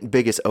second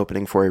biggest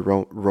opening for a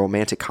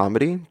romantic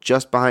comedy,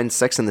 just behind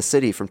Sex and the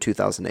City from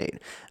 2008.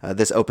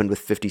 This opened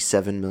with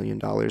 $57 million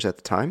at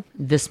the time.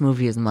 This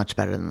movie is much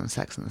better than the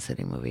Sex and the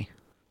City movie.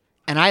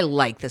 And I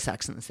like the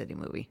Sex and the City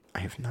movie. I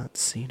have not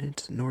seen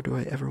it, nor do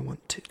I ever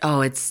want to.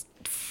 Oh, it's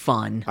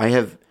fun. I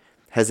have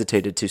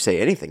hesitated to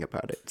say anything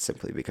about it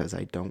simply because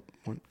I don't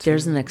want to.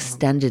 There's an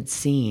extended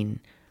scene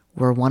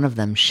where one of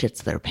them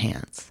shits their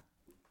pants.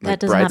 That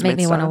does not make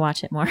me Bridesmaid want to style?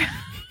 watch it more.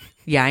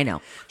 Yeah, I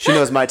know. She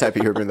knows my type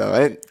of humor,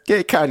 though.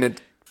 It kind of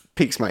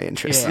piques my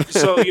interest. Yeah.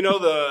 So, you know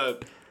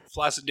the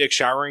flaccid dick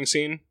showering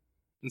scene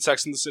in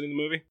Sex and the City, the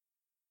movie?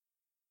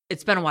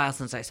 It's been a while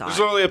since I saw There's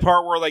it. literally a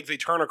part where like they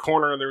turn a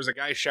corner and there was a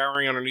guy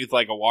showering underneath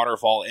like a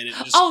waterfall, and it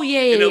just Oh, yeah,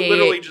 and it yeah,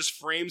 literally yeah. just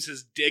frames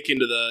his dick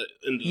into the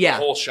Yeah.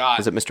 whole shot.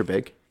 Is it Mr.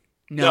 Big?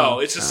 No,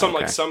 it's just Oh,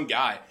 okay. some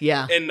guy.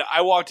 Yeah. And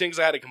I walked in because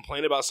I had to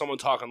complain about someone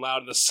talking loud.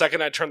 And the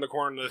second I turned the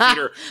corner into the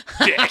theater,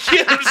 dick.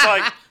 I'm just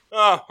like,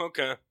 oh,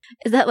 okay.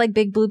 Is that like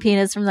Big Blue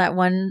Penis from that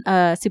one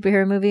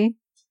superhero movie?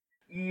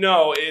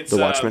 No, it's The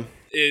Watchmen?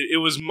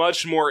 It was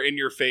much more in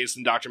your face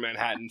than Dr.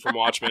 Manhattan from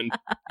Watchmen.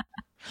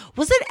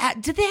 Was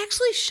it? Did they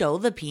actually show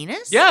the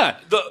penis? Yeah,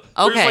 there's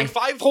Okay. like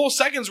 5 whole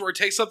seconds where it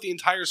takes up the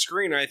entire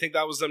screen. And I think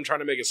that was them trying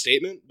to make a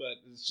statement, but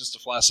it's just a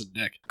flaccid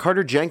dick.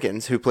 Carter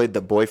Jenkins, who played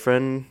the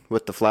boyfriend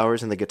with the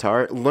flowers and the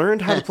guitar,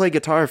 learned how to play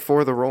guitar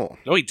for the role.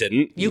 No, he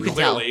didn't. You could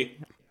Clearly.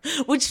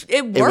 Which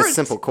it worked. It was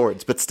simple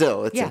chords, but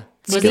still, it's Yeah.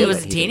 a Was skill it was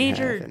that a he didn't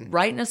teenager have, and-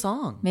 writing a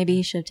song? Maybe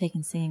he should have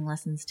taken singing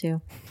lessons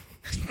too.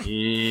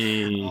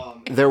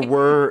 There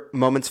were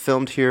moments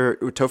filmed here.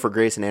 Topher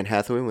Grace and Anne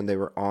Hathaway, when they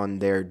were on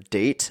their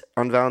date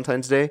on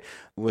Valentine's Day,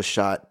 was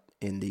shot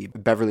in the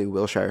Beverly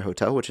Wilshire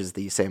Hotel, which is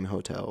the same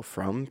hotel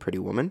from Pretty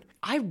Woman.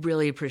 I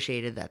really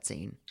appreciated that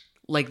scene.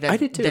 Like that, I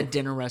did too. that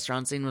dinner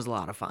restaurant scene was a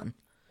lot of fun.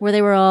 Where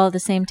they were all at the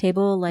same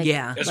table, like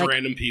Yeah. As like,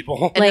 random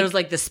people. And there was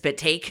like the spit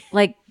take.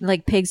 like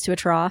pigs to a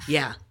trough.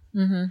 Yeah.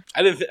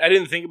 I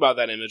didn't think about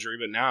that imagery,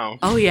 but now.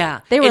 Oh yeah.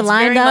 They were It's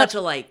lined very up. much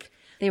like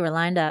They were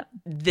lined up.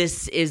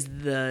 this is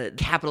the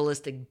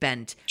capitalistic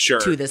bent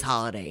Sure. to this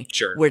holiday.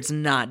 Sure. Where it's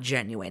not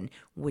genuine,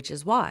 which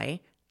is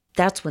why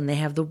that's when they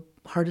have the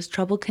hardest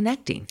trouble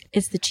connecting.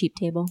 It's the cheap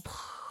table.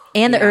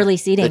 And the early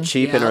seating. The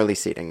cheap and Yeah. early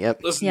seating,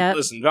 yep.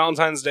 Listen,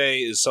 Valentine's Day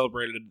is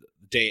celebrated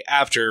the day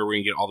after where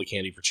you can get all the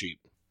candy for cheap.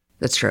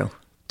 That's true.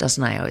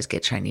 Dustin and I always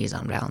get Chinese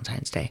on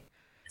Valentine's Day.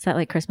 Is that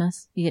like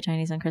Christmas? You get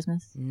Chinese on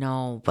Christmas?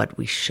 No, but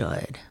we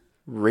should.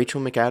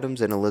 Rachel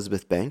McAdams and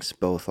Elizabeth Banks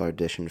both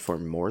auditioned for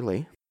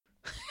Morley.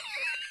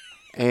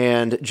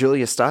 And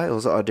Julia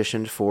Stiles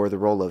auditioned for the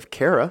role of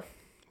Kara,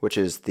 which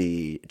is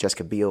the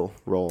Jessica Biel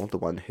role, the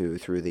one who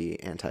threw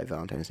the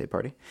anti-Valentine's Day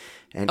party.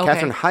 And Okay.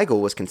 Katherine Heigl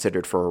was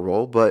considered for a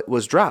role, but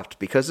was dropped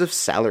because of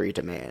salary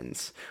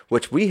demands,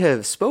 which we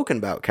have spoken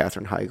about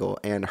Katherine Heigl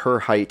and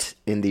her height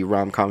in the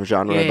rom-com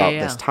genre Yeah, about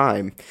yeah. this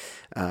time.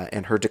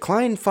 And her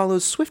decline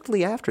follows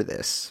swiftly after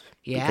this.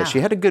 Yeah. Because she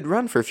had a good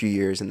run for a few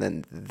years, and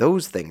then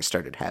those things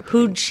started happening.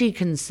 Who is she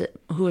considered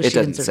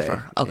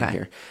for? Okay. in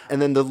here.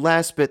 And then the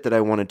last bit that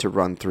I wanted to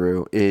run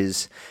through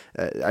is,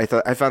 I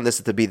found this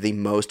to be the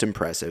most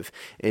impressive,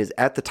 is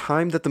at the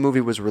time that the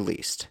movie was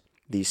released,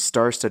 the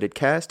star-studded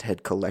cast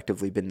had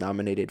collectively been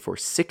nominated for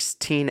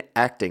 16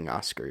 acting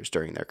Oscars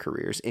during their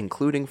careers,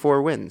 including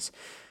 4 wins.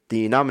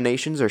 The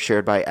nominations are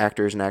shared by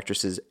actors and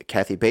actresses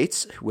Kathy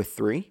Bates with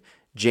 3,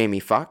 Jamie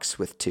Foxx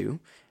with 2,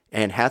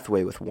 Anne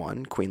Hathaway with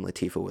 1, Queen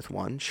Latifah with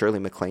 1, Shirley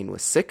MacLaine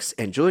with 6,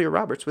 and Julia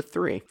Roberts with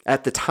 3.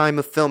 At the time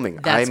of filming,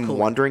 That's I'm cool.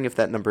 wondering if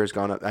that number has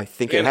gone up. I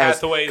think Anne it has,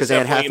 Hathaway is because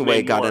Anne definitely Hathaway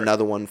made got more.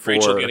 another one for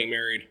Rachel getting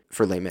married.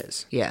 for Les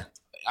Mis. Yeah.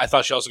 I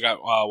thought she also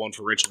got one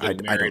for Rachel I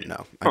getting married. don't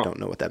know. Huh. I don't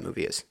know what that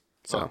movie is.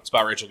 So, Oh, it's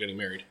about Rachel getting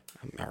married.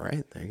 all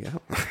right, there you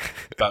go.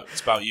 It's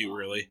about you,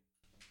 really.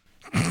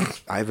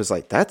 I was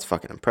like, that's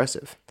fucking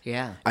impressive.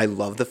 Yeah. I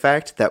love the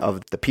fact that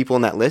of the people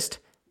in that list,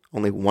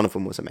 only one of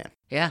them was a man.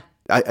 Yeah.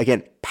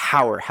 Again,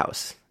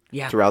 powerhouse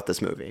Yeah. throughout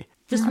this movie.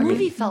 This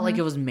movie felt like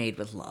it was made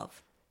with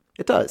love.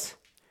 It does.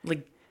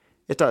 Like,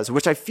 It does,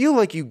 which I feel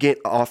like you get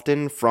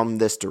often from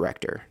this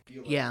director.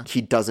 yeah.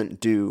 He doesn't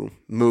do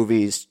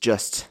movies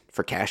just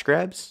for cash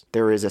grabs.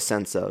 There is a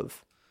sense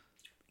of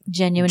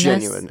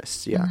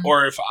genuineness. Yeah.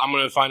 Or if I'm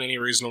going to find any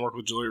reason to work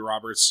with Julia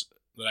Roberts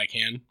that I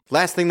can.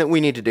 Last thing that we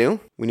need to do,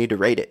 we need to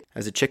rate it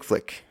as a chick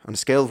flick on a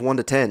scale of 1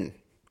 to 10.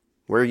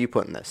 Where are you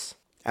putting this?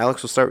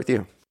 Alex, we'll start with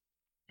you.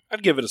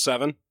 I'd give it a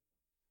 7.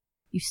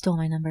 You stole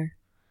my number.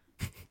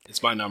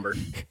 It's my number.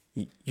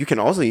 You can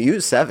also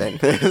use 7.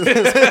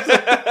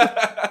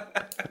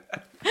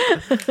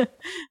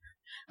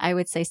 I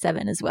would say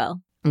 7 as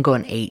well. I'm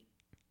going 8.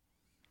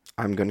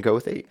 I'm going to go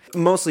with 8.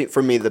 Mostly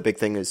for me, the big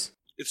thing is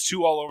It's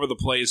too all over the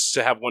place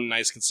to have one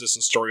nice,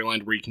 consistent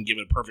storyline where you can give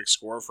it a perfect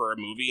score for a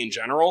movie in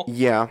general.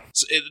 yeah,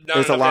 Not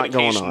There's a enough lot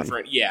going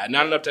dedication on.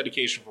 not enough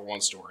dedication for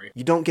one story.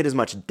 you don't get as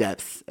much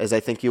depth as I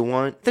think you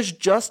want. There's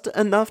just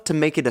enough to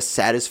make it a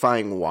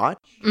satisfying watch,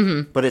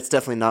 but it's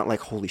definitely not like,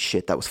 holy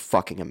shit, that was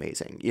fucking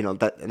amazing. You know,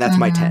 that's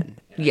my 10.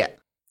 Yeah.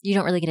 You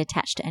don't really get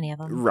attached to any of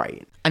them.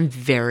 Right. I'm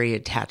very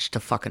attached to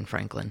fucking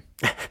Franklin.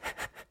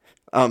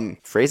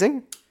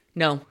 Phrasing?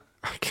 No.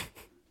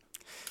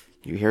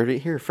 You heard it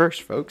here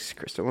first, folks.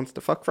 Krista wants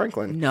to fuck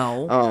Franklin.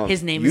 No.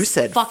 His name you is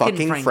said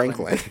fucking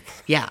Franklin.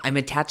 Yeah, I'm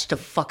attached to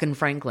fucking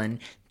Franklin.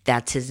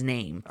 That's his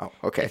name. Oh,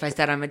 okay. If I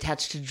said I'm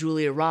attached to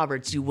Julia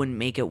Roberts, you wouldn't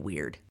make it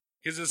weird.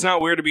 Because it's not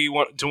weird to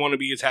want to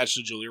be attached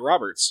to Julia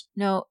Roberts.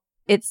 No,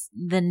 it's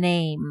the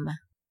name.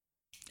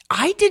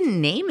 I didn't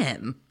name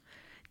him.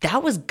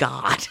 That was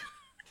God.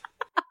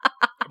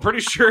 I'm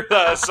pretty sure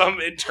some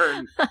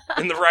intern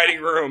in the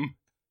writing room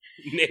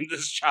named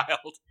this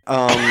child.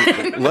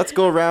 Let's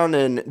go around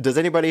and does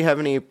anybody have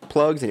any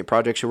plugs, any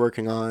projects you're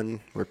working on,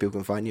 where people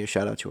can find you,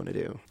 shout out you want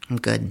to do? I'm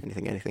good.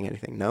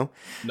 Anything? No?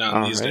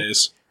 Not these right.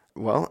 days.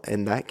 Well,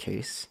 in that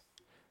case,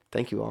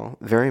 thank you all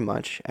very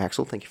much.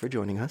 Axel, thank you for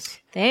joining us.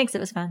 Thanks, it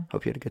was fun.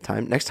 Hope you had a good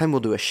time. Next time we'll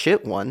do a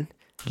shit one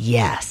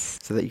Yes.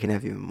 so that you can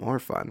have even more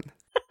fun.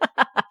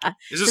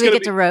 Is Do this we going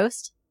get to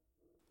roast?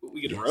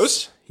 We get to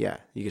roast? Yeah,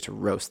 you get to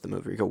roast the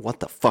movie. You go, what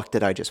the fuck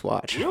did I just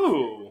watch?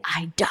 Ooh.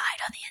 I died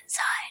on the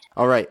inside.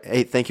 All right.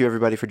 Hey, thank you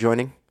everybody for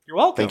joining. You're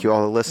welcome. Thank you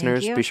all the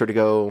listeners. you. Be sure to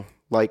go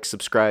like,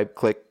 subscribe,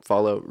 click,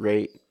 follow,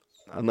 rate.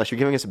 Unless you're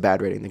giving us a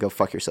bad rating, then go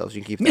fuck yourselves.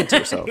 You can keep that to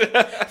yourself.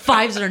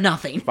 5s are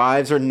nothing.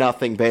 5s are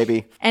nothing,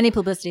 baby. Any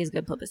publicity is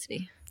good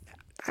publicity.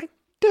 I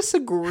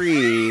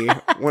disagree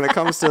when it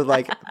comes to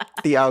like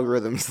the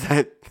algorithms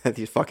that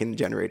these fucking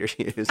generators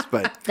use.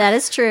 But That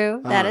is true.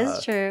 That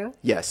is true.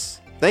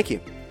 yes, thank you.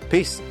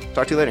 Peace.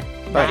 Talk to you later.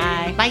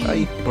 Bye. Bye.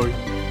 Bye.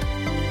 Bye.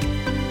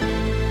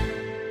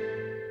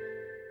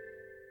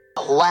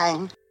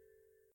 Wang.